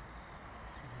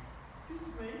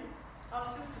 Excuse me, I was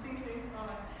just thinking,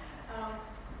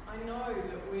 I know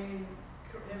that when,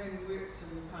 having worked in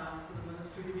the past for the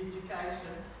Ministry of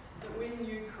Education, that when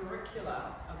new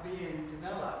curricula are being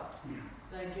developed,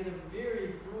 they get a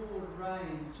very broad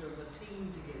range of a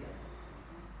team together.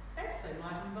 Perhaps they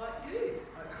might invite you,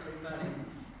 hopefully, Buddy,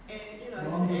 and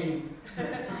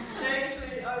to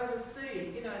actually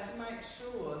oversee, to make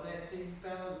sure that these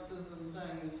balances and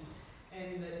things,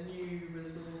 and that new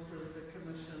resources are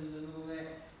commissioned and all that,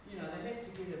 they have to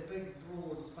get a big,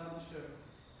 broad bunch of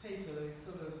people who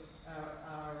sort of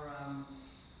are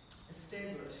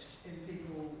established and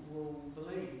people will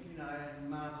believe, and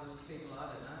marvellous people,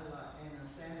 I don't know, like Anna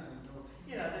Salmond, or,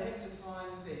 they have to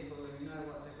find people who know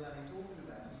what they're bloody talking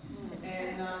about.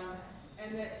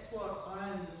 And that's what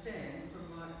I understand from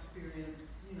my experience,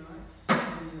 in the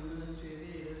Ministry of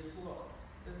Ed, is what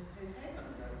has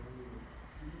happened over the years.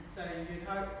 So you'd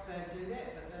hope they'd do that,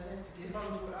 but they'll have to get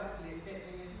on to it. Hopefully it's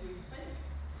happening as we speak.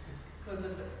 Because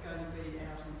if it's going to be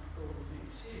out in schools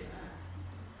next year,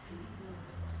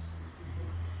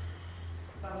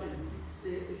 But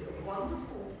there is a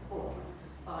wonderful book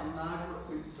by Margaret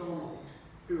MacDonald,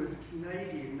 who is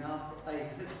Canadian, now a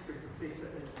history professor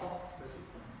at Oxford,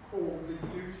 called The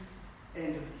Use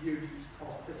and Abuse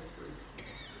of History.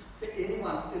 For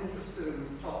anyone interested in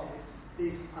this topic, it's the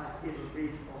best I've ever read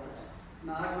of it.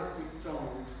 Margaret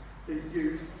MacDonald, The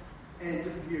Use and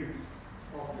Abuse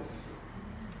of History.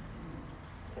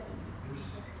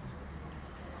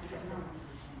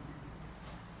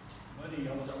 Money, I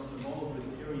was involved with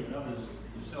Terry and others,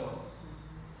 yourself,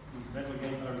 with the Battle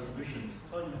Gate Bar exhibition.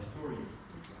 Tell you a story.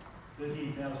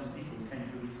 13,000 people came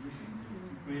to the exhibition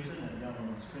in Queerton and down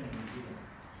on the Strand in Cuba.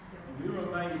 And we were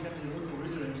amazed that the local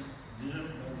residents didn't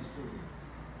know the story.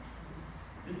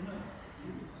 Didn't know.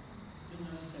 Didn't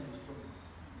understand the story.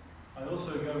 I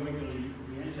also go regularly to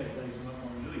the Anzac Days in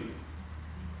Whanganui.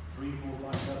 3,000,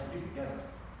 4,000, 5,000 people gather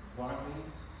quietly.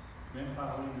 Grandpa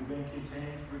holding the grandkids'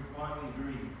 hands, very quietly,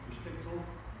 very respectful,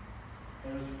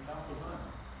 and it was a powerful time.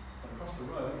 But across the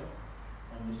road,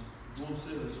 on this dawn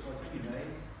service, Waitangi Day,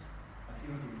 a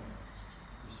few hundred people.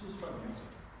 We're still struggling.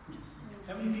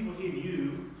 How many people here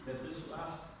knew that this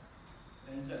last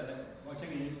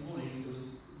Waitangi morning, it was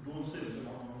dawn service at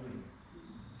Whanganui?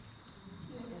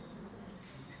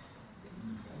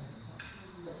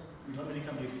 We'd love you to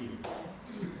come here.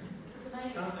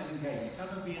 Come and engage, come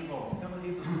and be involved, come and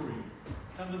hear the story,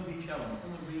 come and be challenged,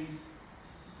 come and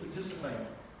participate.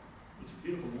 It's a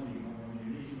beautiful morning,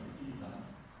 anytime.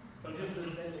 But just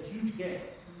there's a huge gap.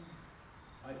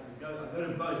 I go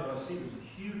to both, but I see there's a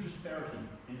huge disparity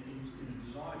in a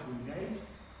desire to engage,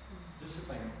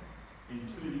 participate in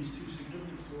these two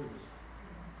significant stories.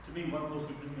 To me, one more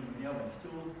significant than the other.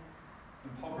 Still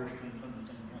impoverished in its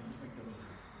understanding. I just make that up.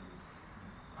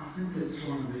 I think that's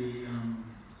one of the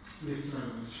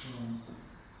leftovers from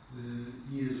the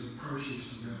years of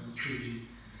protest about the treaty,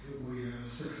 where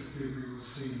 6th of February was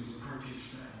seen as a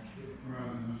protest day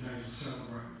rather than a day to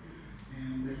celebrate.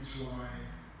 And that's why,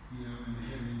 in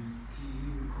having Te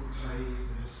Iwi Kotahi,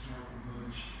 the historical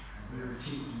village, we're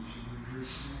attempting to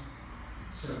redress that,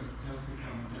 so it does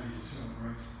become a day to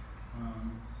celebrate. I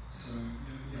think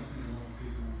a lot of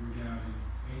people regard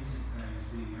Anzac Day as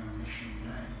being our national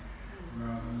day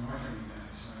rather than Waitangi Day.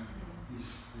 So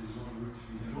yes, there's a lot of work to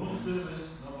be done. Dawn service,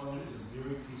 not only is a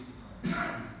very peaceful place.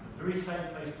 A very safe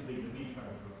place to be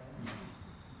encouraged.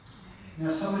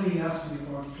 Now, somebody asked me if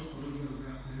I would talk a little bit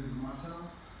about the Huru Matao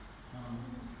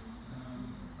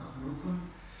up in Auckland.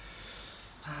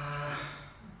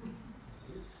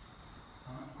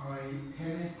 I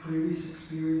had had previous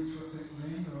experience with that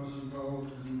land. I was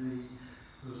involved in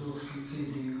the resource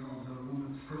consenting of the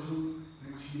women's prison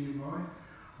next nearby.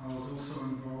 I was also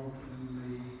involved in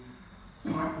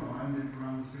the pipeline that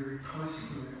runs very close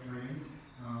to that land,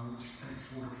 which takes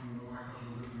water from the Waikato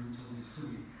River into the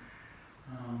city.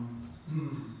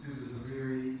 It is a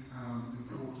very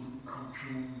important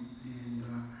cultural and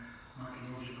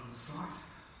archaeological site.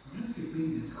 I don't know if you've been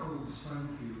there, it's called the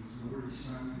Stonefields, the Wiri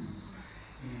Stonefields.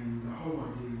 And the whole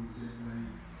idea was that they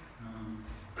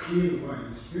cleared away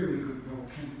this very good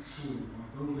volcanic soil by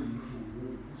building little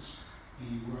walls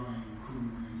and growing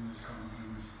kumara and those kind of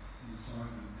things inside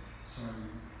them. So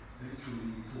that's where the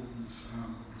importance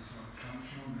of the site comes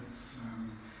from. It's a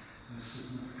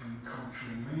significant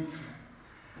cultural landscape.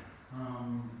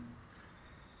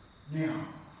 Now,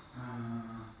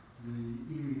 the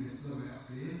iwi that live out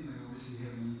there, they obviously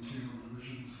have an internal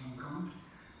division of some kind.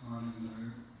 I don't know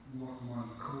what one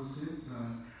calls it, but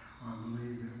I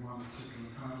believe that one particular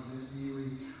part of that iwi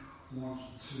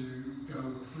wanted to go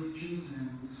with Fletchers and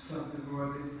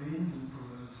subdivide that land and put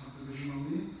a subdivision on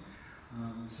there,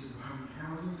 with several hundred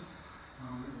houses.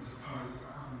 That was opposed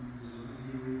by other members of the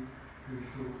iwi who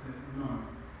thought that no,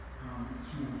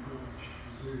 it's more important to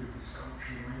preserve this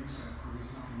cultural landscape because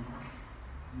there's nothing like it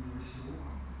in the rest of the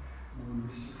world or in the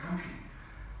rest of the country.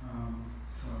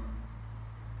 So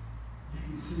you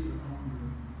can see the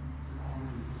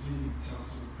quality presenting itself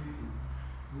to the people.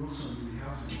 We also need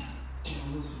housing.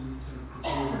 We also need to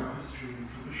preserve our history and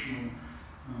traditional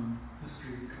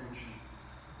history and culture.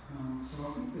 So I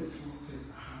think that's what's at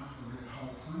the heart of that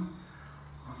whole thing.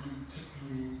 I don't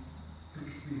particularly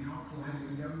think it's been helpful having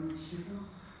a government step up.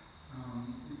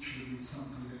 It should be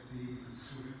something that the EU could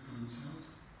sort out for themselves.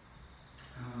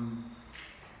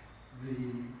 The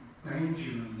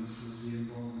danger in this is the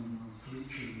involvement of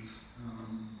Fletchers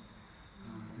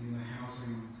in the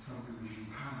housing subdivision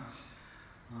part,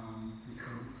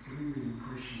 because it's giving the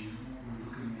impression that what we're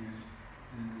looking at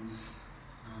is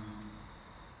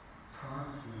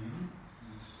private land,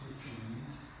 Fletcher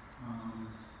land,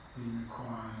 being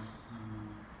acquired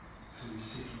to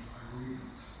settle a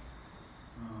grievance.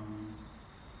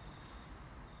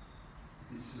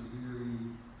 It's a very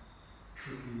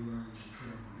tricky road to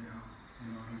travel down, and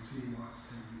I can see why it's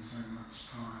taking so much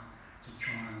time to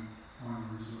try and find a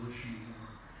resolution for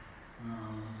it.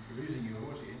 You're losing your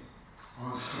horse here.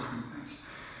 Oh, sorry, mate.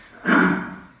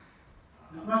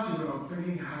 It must be that I'm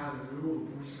thinking harder, but all the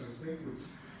voice goes backwards.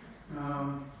 I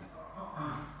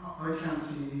can't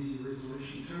see an easy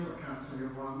resolution to it. I can't think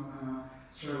of one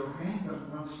straight offhand, but at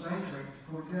one stage I have to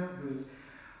point out that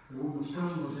the woman's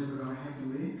prison was never going to happen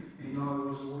there, and neither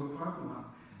was the water pipeline.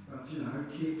 But, you know,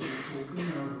 carefully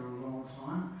talking over a long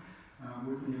time,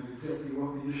 working out exactly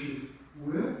what the issues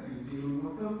were and dealing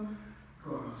with them,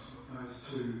 got us with those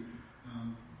two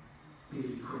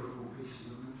fairly critical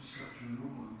pieces of infrastructure in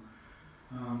Auckland.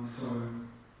 So,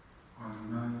 I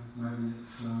don't know, maybe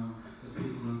it's the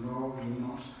people involved are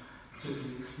not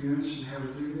particularly experienced in how to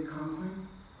do that kind of thing.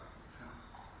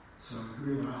 So,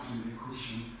 whoever asked me that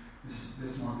question,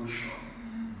 that's my best shot.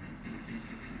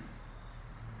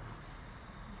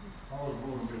 I was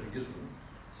born and bred in Gisborne.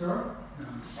 Sorry? No,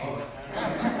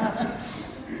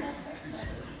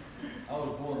 I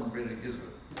was born and bred in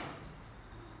Gisborne.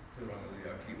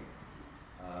 Kiwi.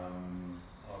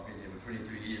 I've been here for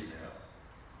 22 years now,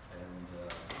 and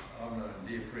I've known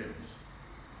dear friends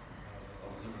of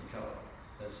a different colour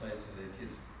that say to their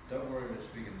kids, don't worry about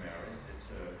speaking Maori, it's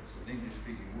an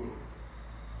English-speaking world.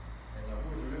 And I've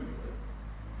always remembered it,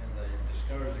 and they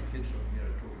discourage the kids from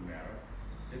talking Maori.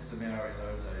 If the Maori in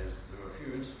those days, there were a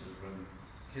few instances when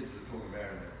kids were talking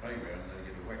Maori in their playground,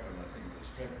 they get a whack on their finger with a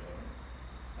strap on it.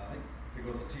 I think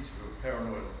because the teachers were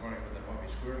paranoid, worrying that they might be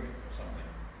squaring it or something.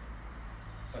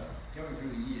 But going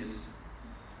through the years,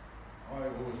 I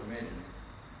always imagined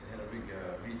they had a big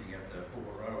meeting at the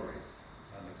Pukeraweri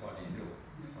under Kaiti Hill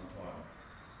one time.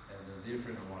 And a dear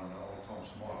friend of mine, old Tom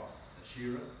Smile, a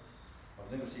shearer,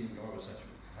 I've never seen a guy with such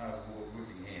hard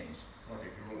working hands, like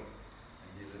a gorilla. And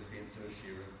he's a fencer, a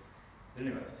shearer.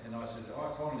 Anyway, and I said,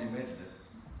 I finally imagined it,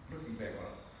 looking back on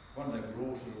it, one day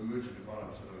we'll all sort of emerge into kind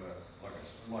of like a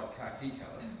light khaki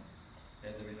colour, and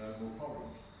there'll be no more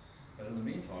problems. But in the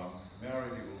meantime,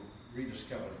 Maori people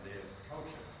rediscovered their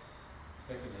culture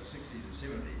back in the 60s and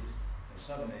 70s, and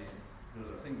suddenly there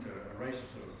was a thing to erase a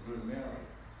sort of blue Maori,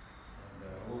 and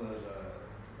all those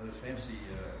fancy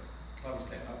clubs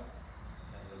came up,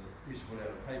 and we used to put out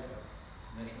a paper,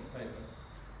 national paper.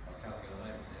 I can't think of the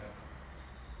name of it now,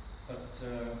 but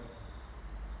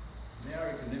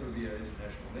Maori can never be an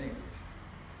international language.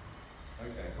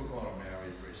 Okay, Pukawana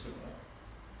Maori is very similar,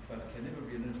 but it can never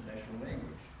be an international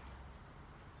language.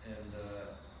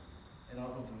 And I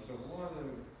thought to myself, why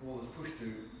all this push to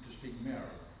speak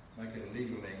Maori? Make it a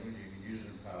legal language, you can use it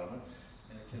in Parliament,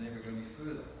 and it can never go any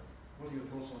further. What are your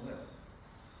thoughts on that?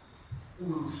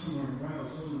 Well, it's similar in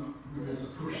Wales, isn't it? There's a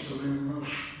push to learn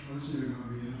Welsh, but it's never going to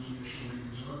be an international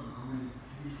language either. I mean,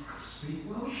 you speak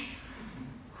Welsh?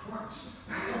 Christ.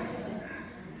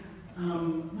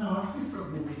 No, I think it's got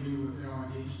more to do with our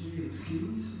identity as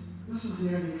Kiwis. This is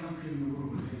the only country in the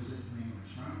world that has that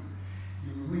language, right?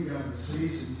 And when we go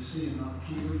overseas and you see another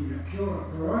Kiwi, you go, kia ora,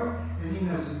 bro, and he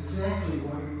knows exactly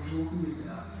what you're talking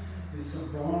about. It's a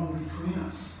bond between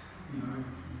us, you know,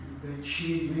 that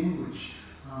shared language.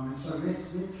 And so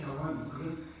that's how I look at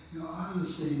it. You know, I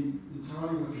understand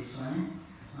entirely what you're saying.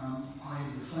 I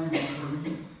have the same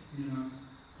upbringing. You know,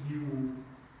 you will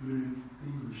learn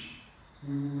English.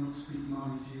 We will not speak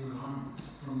Māori to you at home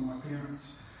from my parents.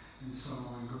 And so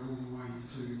I got all the way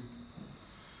to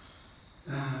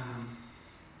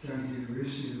going to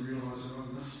university and realised that I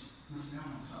missed out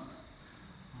on something.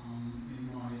 In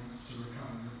my efforts to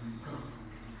recover that I've been cut from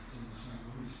to say the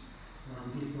least. But I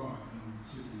can get by, but I'm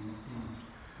certainly not fluent.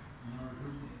 And I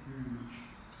regret that very much.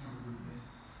 I regret that.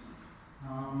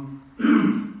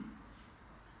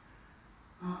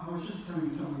 I was just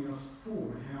telling somebody else before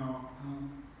how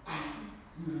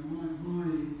you know, my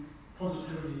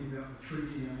positivity about the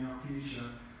treaty and our future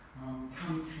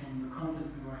comes from the contact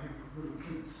that I have with little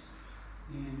kids.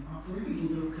 And I'm forever getting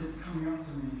little kids coming up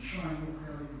to me and showing off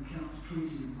how they can count the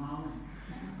treaty in Māori,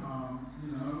 you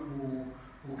know,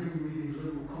 or giving me their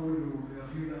little corridor about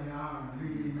who they are and who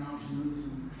their mountain is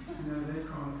and, you know, that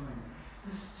kind of thing.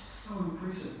 It's just so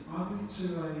impressive. I went to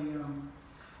a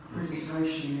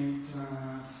presentation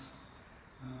at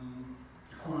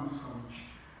Aquinas College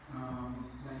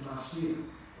late last year,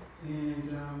 and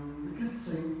the kids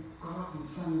got up and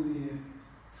sang their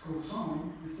school song.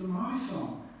 It's a Māori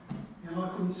song. And I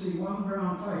couldn't see one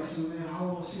brown face in that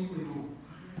whole assembly hall.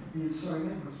 And so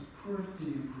that was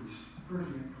pretty impressive.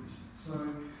 So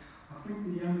I think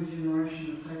the younger generation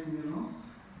are taking it on.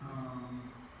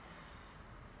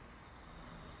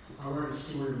 I wrote a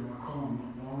story in my column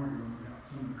not long ago about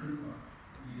Fiona Cooper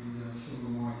and some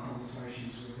of my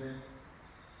conversations with that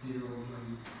dear old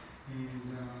lady. And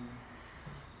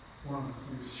one of the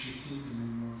things she said to me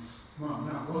was, well,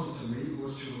 no, it wasn't to me, it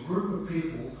was to a group of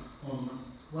people on the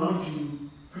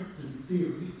Wellington-Picton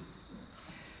ferry.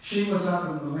 She was up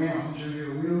in the lounge in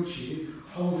her wheelchair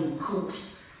holding court,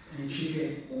 and she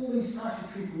had all these party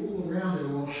people all around her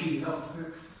while she helped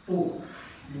forth,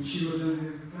 and she was in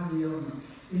her bloody element.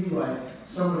 Anyway,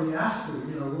 somebody asked her,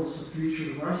 you know, what's the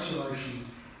future of race relations?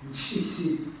 And she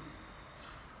said,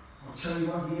 I'll tell you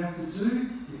what we have to do.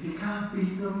 If you can't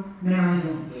beat them, marry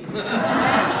them.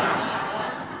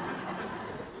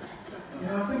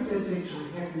 And I think that's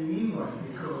actually happening anyway,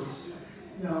 because,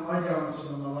 you know, I go into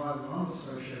the Malaya that I'm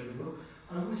associated with,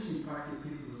 I always see Pākehā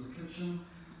people in the kitchen,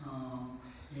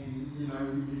 and, you know,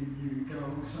 you go,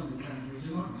 somebody came here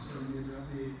tonight and was telling me about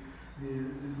their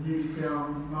newly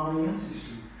found Māori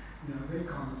ancestry, you know, that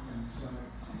kind of thing. So,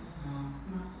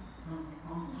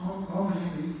 I'm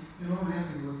happy, and I'm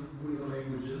happy with the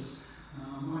languages. I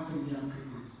think young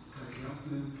people take it up,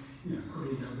 and, you know, could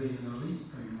end up being an elite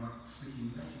thing, like speaking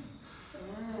back.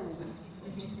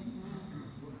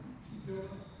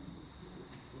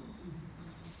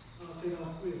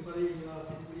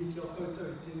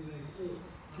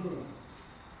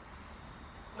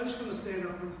 I just want to stand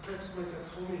up and perhaps make a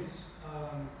comment.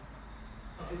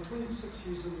 I've been 26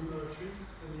 years in the military,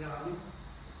 in the army,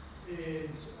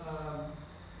 and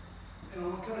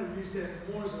I'll kind of use that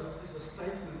more as a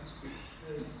statement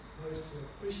as opposed to a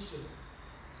question.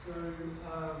 So,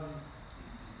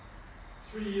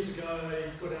 3 years ago,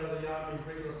 I got out of the Army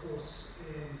regular force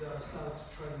and started to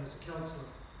train as a counsellor.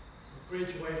 So I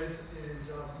graduated and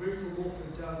moved from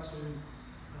Auckland down to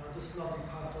this lovely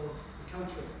part of the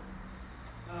country.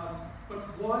 But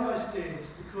why I stand is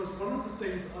because one of the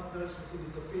things I've noticed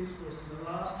within the Defence Force in the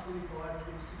last 25,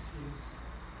 26 years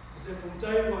is that from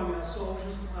day one our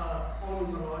soldiers are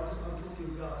on the marae. I'm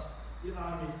talking about the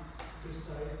Army per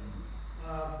se,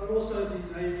 but also the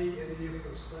Navy and the Air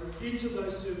Force. So each of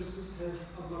those services has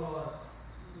a marae.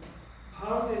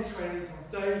 Part of their training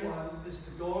from day one is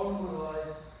to go on the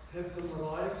marae, have the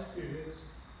marae experience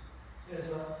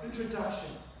as an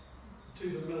introduction to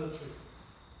the military.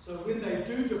 So when they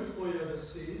do deploy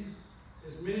overseas,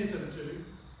 as many of them do,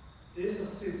 there's a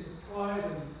sense of pride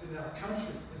in our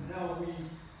country and how we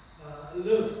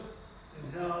live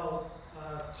and how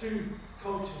two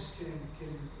cultures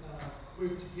can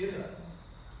work together.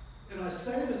 And I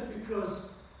say this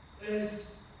because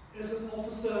as an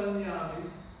officer in the Army,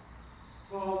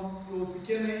 from your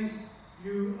beginnings,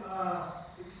 you are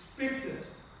expected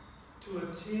to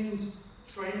attend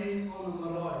training on a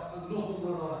marae, a noho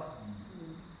marae.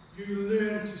 You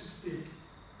learn to speak.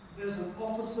 As an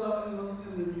officer in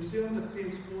the New Zealand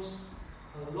Defence Force,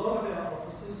 a lot of our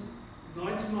officers,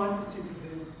 99% of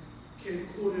them, can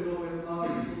kōrero e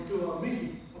Māori or do a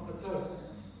mihi whakatau.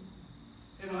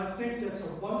 And I think that's a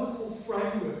wonderful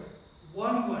framework,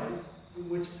 one way in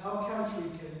which our country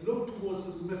can look towards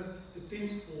the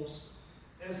Defence Force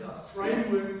as a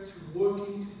framework to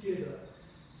working together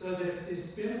so that there's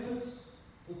benefits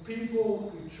for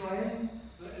people who train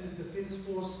in the Defence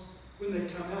Force when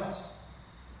they come out.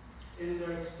 And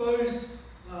they're exposed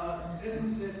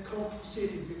in that cultural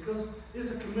setting, because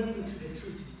there's a commitment to the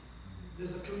treaty.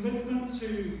 There's a commitment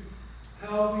to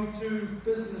how we do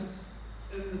business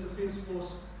in the Defence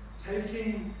Force,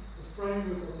 taking the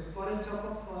framework of the Whare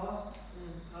Tapawha,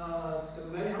 the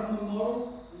Meihama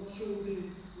model. I'm not sure whether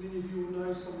many of you will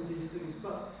know some of these things,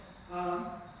 but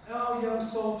our young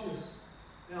soldiers,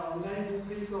 our naval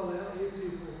people, our air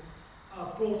people,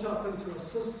 are brought up into a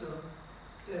system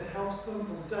that helps them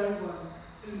from day one,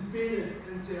 embedded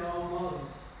into our model.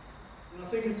 And I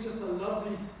think it's just a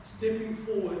lovely stepping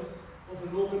forward of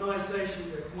an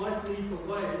organisation that might lead the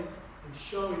way in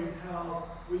showing how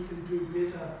we can do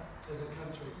better as a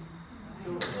country.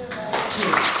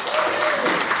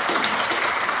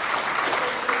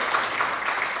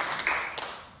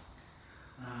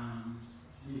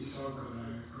 Yes, I've got a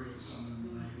grandson in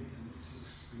the Navy, and it's his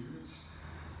experience.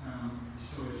 He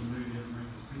still hasn't learned how to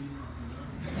make his bed properly.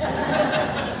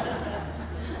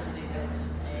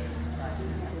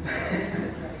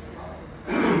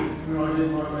 When I did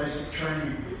my basic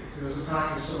training, there was a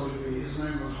Parker soldier there. His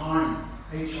name was Heine,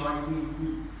 H-I-N-E.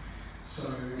 So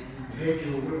you had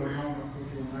your little helmet with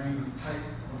your name and tape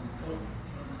on the top.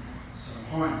 So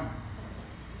Heine.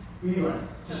 Anyway,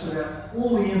 just about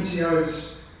all the NCOs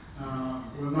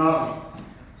were Māori.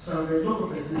 So they look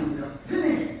at that and go,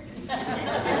 "Hey!"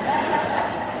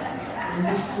 And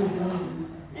this poor boy,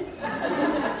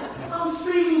 "I'm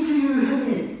speaking to you,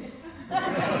 Himi."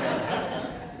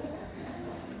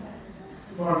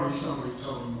 Finally, somebody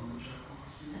told him what the joke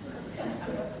was.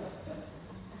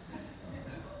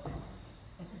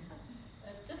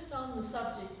 Just on the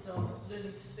subject of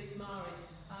learning to speak Māori,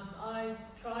 I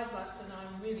tried once and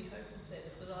I'm really hopeless at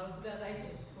it, but I was about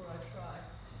 18 before I tried.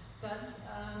 But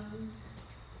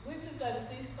we've lived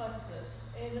overseas quite a bit,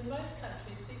 and in most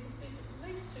countries people speak at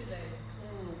least 2 languages.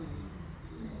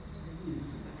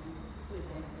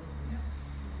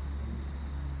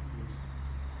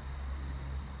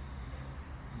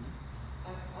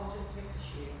 I'll just have to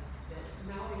share that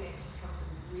Māori actually comes in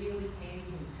really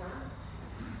handy in France.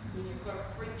 When you've got a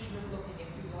Frenchman looking at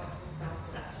you like you're some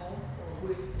sort of Tom or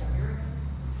worse than American,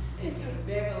 and you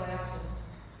babble out just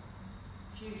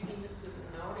a few sentences in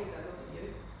Māori, they look at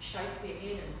you, shake their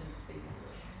head and can speak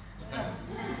English.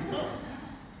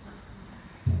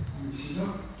 And she's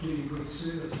not getting good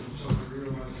service until they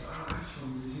realise, it's from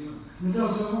New Zealand. And it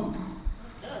does so long.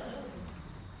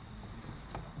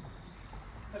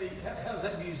 How's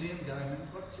that museum going? And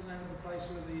what's the name of the place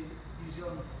where the New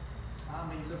Zealand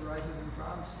Army liberated in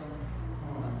France?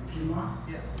 Queimoy?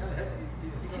 Yeah. You got that?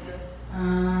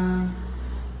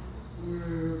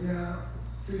 We're about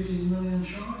 30 million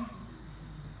shy.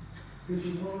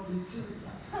 30 probably too.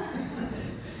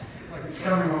 It's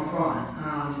coming on fine.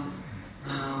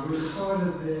 We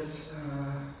decided that,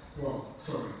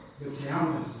 the town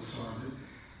has decided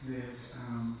that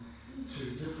to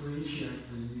differentiate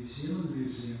the New Zealand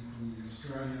Museum from the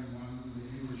Australian one, the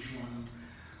English one,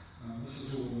 this is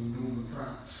all in northern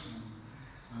France,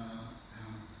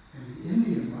 and the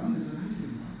Indian one is an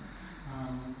Indian one.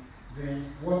 That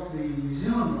what the New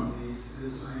Zealand one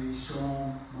is a strong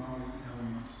Māori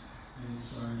element, and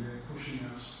so they're pushing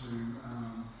us to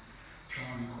try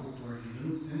and incorporate it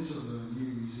into the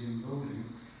new museum building,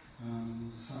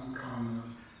 some kind of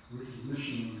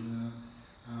recognition of the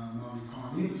Māori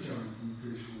pioneer battalion from the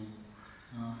First World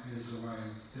War as a way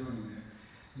of doing that.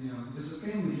 Now, there's a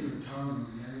family here in Tauranga,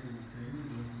 the Averill family,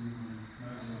 I don't know if everyone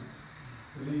knows that.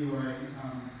 But anyway,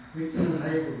 Lieutenant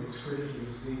Averill was credited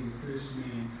as being the first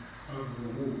man over the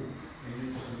wall and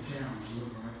into the town to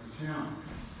liberate the town.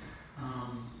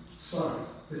 So,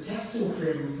 the Tapsell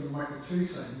family from Waikato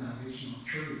say, no, that's not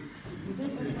true.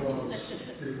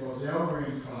 It was our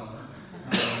grandfather,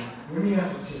 Winnie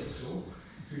out of Tapsell,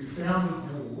 who found a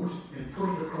board and put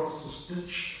it across the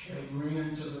stitch and ran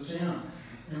into the town.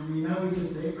 And we know he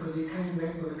did that because he came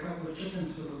back with a couple of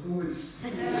chickens to the boys.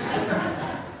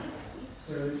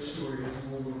 So that story has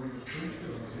more than a truth to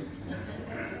it, I think.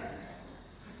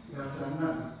 But no,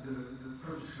 the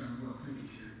project's going well. Thank you,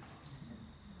 Sherry.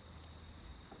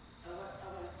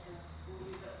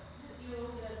 You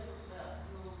also talked about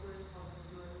your work on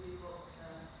your new book,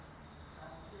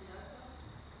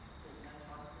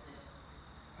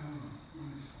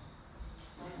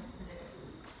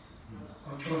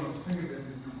 I'll try not to think about it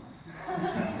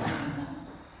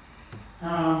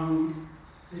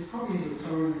There probably is a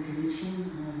Tauranga connection.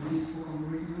 The next book I'm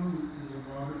reading on is a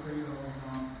biography of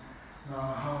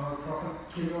Hawa Prophet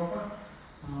Kiriopa,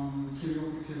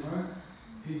 Kiriopa Te Rau.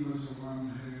 He was the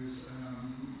one who's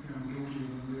found guilty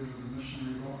of the murder of the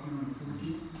missionary Rockman in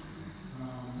Puriki.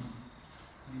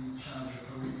 In charge of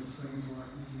horrendous things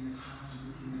like eating his heart and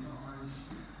eating his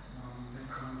eyes, that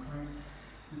kind of thing.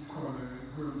 It's quite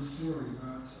a grim story,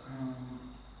 but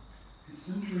it's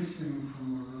interesting from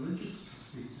a religious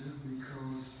perspective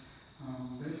because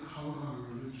that Hauhau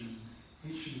religion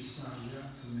actually started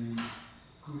out to mean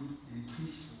good and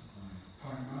peaceful,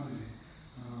 pai mare,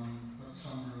 but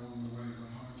somewhere along the way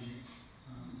got hijacked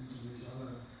into these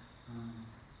other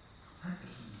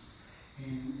practices.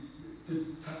 And it did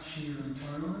touch here in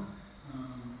Tauranga.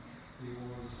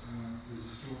 There's a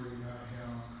story about how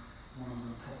one of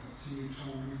the prophets here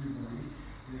told everybody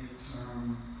that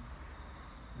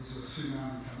there's a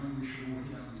tsunami coming, we should all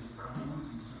head up into the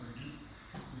Commonwealth, and so they did.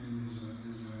 And there's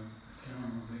a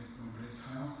telling of that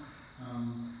tale.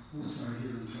 Also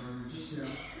here in Tauranga, just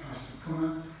out past the Puna,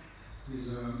 there's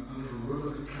a little river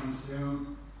that comes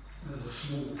down. There's a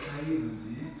small cave in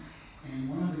there, and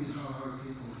one of these Hauhau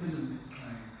people hid in that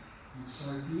cave. And so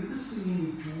if you ever see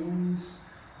any drawings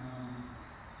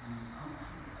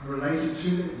related to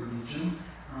that religion,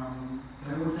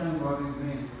 they were done by that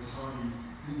man who was hiding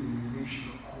in there and eventually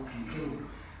got caught and killed.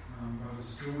 But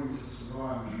his drawings have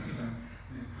survived, and so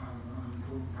they're part of an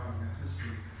important part of our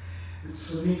history. It's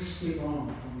the next step on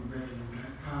from the Battle of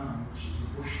Cape Palm, which is the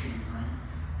Bush campaign,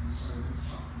 and so that's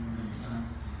something that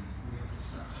we have to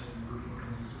start taking a good look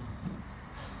at as well.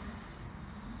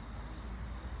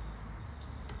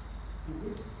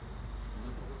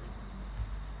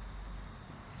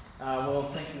 Well,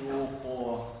 thank you all for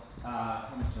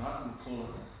coming tonight. We'll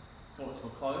call it to a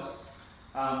close.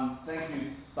 Thank you,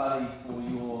 Buddy, for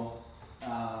your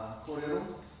kōrero,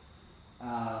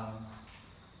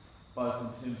 both in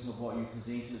terms of what you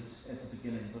presented at the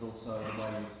beginning, but also the way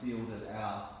you fielded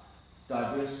our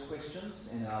diverse questions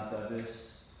and our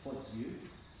diverse points of view.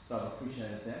 So I've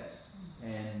appreciated that,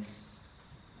 and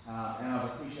I've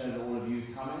appreciated all of you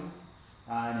coming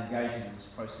and engaging in this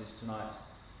process tonight.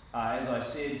 As I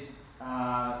said,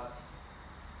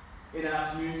 in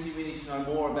our community we need to know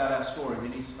more about our story. We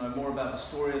need to know more about the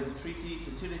story of the treaty,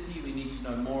 Te Tiriti. We need to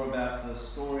know more about the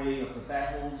story of the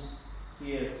battles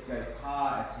here at Cape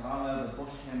Pā, at Tauranga, the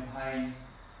Bush campaign.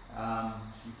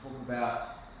 We talk about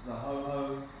the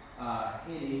Hauhau,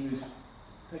 Hene, who's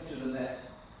pictured in that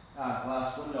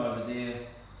glass window over there,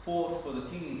 fought for the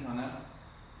kingitanga,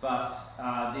 but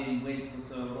then went with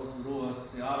the Rotorua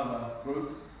Te Arawa group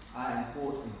and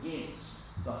fought against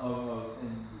the Hauhau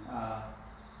in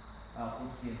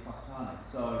Portuguese and Whakatane.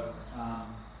 So,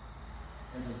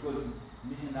 as a good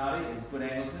missionary, as a good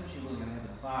Anglican, she wasn't going to have a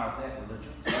bar of that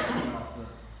religion, so we have to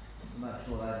make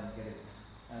sure they didn't get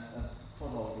a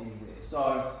foothold anywhere. So,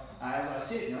 as I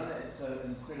said, it's an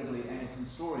incredibly Anglican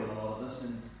story in a lot of this,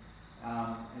 and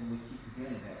we keep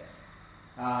forgetting that.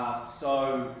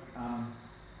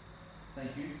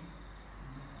 Thank you.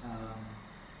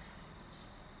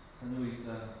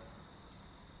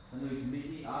 Tanui te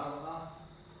mihi, aroha,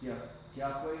 kia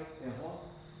koe e ho,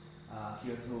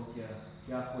 kia tō kia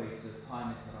koe te pai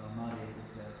me te rangamare o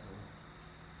te ato.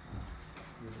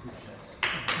 We appreciate it.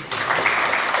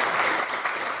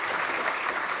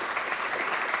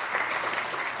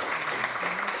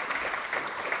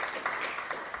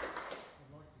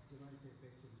 I'd like to donate that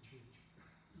back to the church.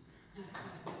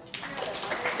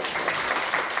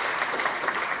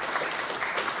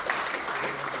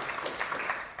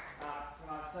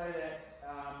 Say that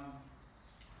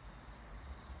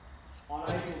on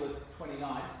April the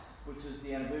 29th, which is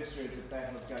the anniversary of the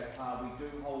Battle of Cape Pā, we do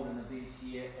hold an event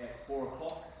here at 4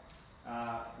 o'clock.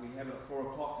 We have it at 4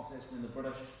 o'clock, because that's when the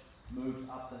British moved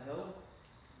up the hill.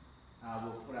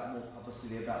 We'll put out more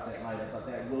publicity about that later, but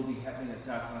that will be happening. It's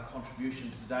our kind of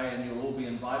contribution today, and you'll all be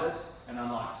invited. And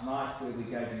unlike tonight, where we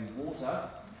gave you water,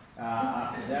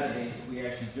 after that event, we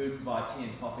actually do provide tea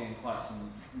and coffee and quite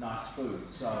some nice food.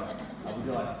 So we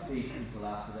do like to feed people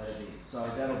after that event. So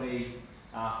that'll be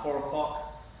 4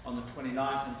 o'clock on the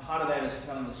 29th, and part of that is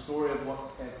telling the story of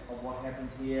what happened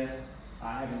here,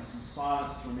 having some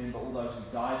silence to remember all those who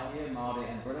died here, Māori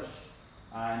and British,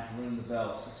 and to ring the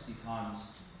bell 60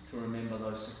 times to remember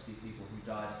those 60 people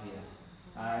who died here.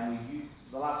 And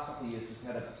the last couple of years we've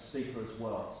had a speaker as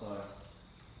well. So.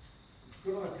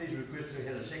 Could I please request to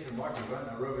have a second microphone,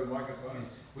 a roving microphone?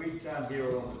 We can't hear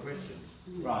all the questions.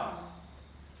 Right.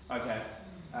 Okay.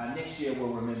 Next year we'll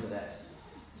remember that.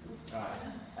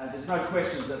 Right. There's no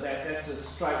questions that's a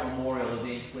straight memorial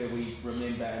event where we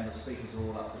remember and the speakers are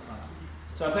all up the front.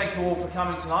 So thank you all for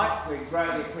coming tonight. We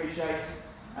greatly appreciate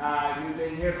you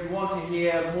being here. If you want to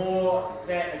hear more of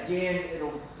that again,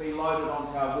 it'll be loaded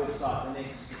onto our website the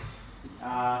next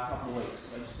couple of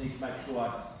weeks. I just need to make sure I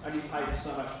only pay for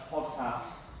so much podcast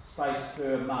space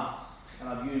per month, and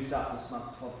I've used up this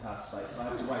month's podcast space, so I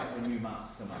have to wait for a new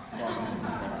month to come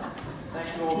up.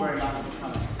 Thank you all very much for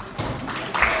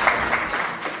coming.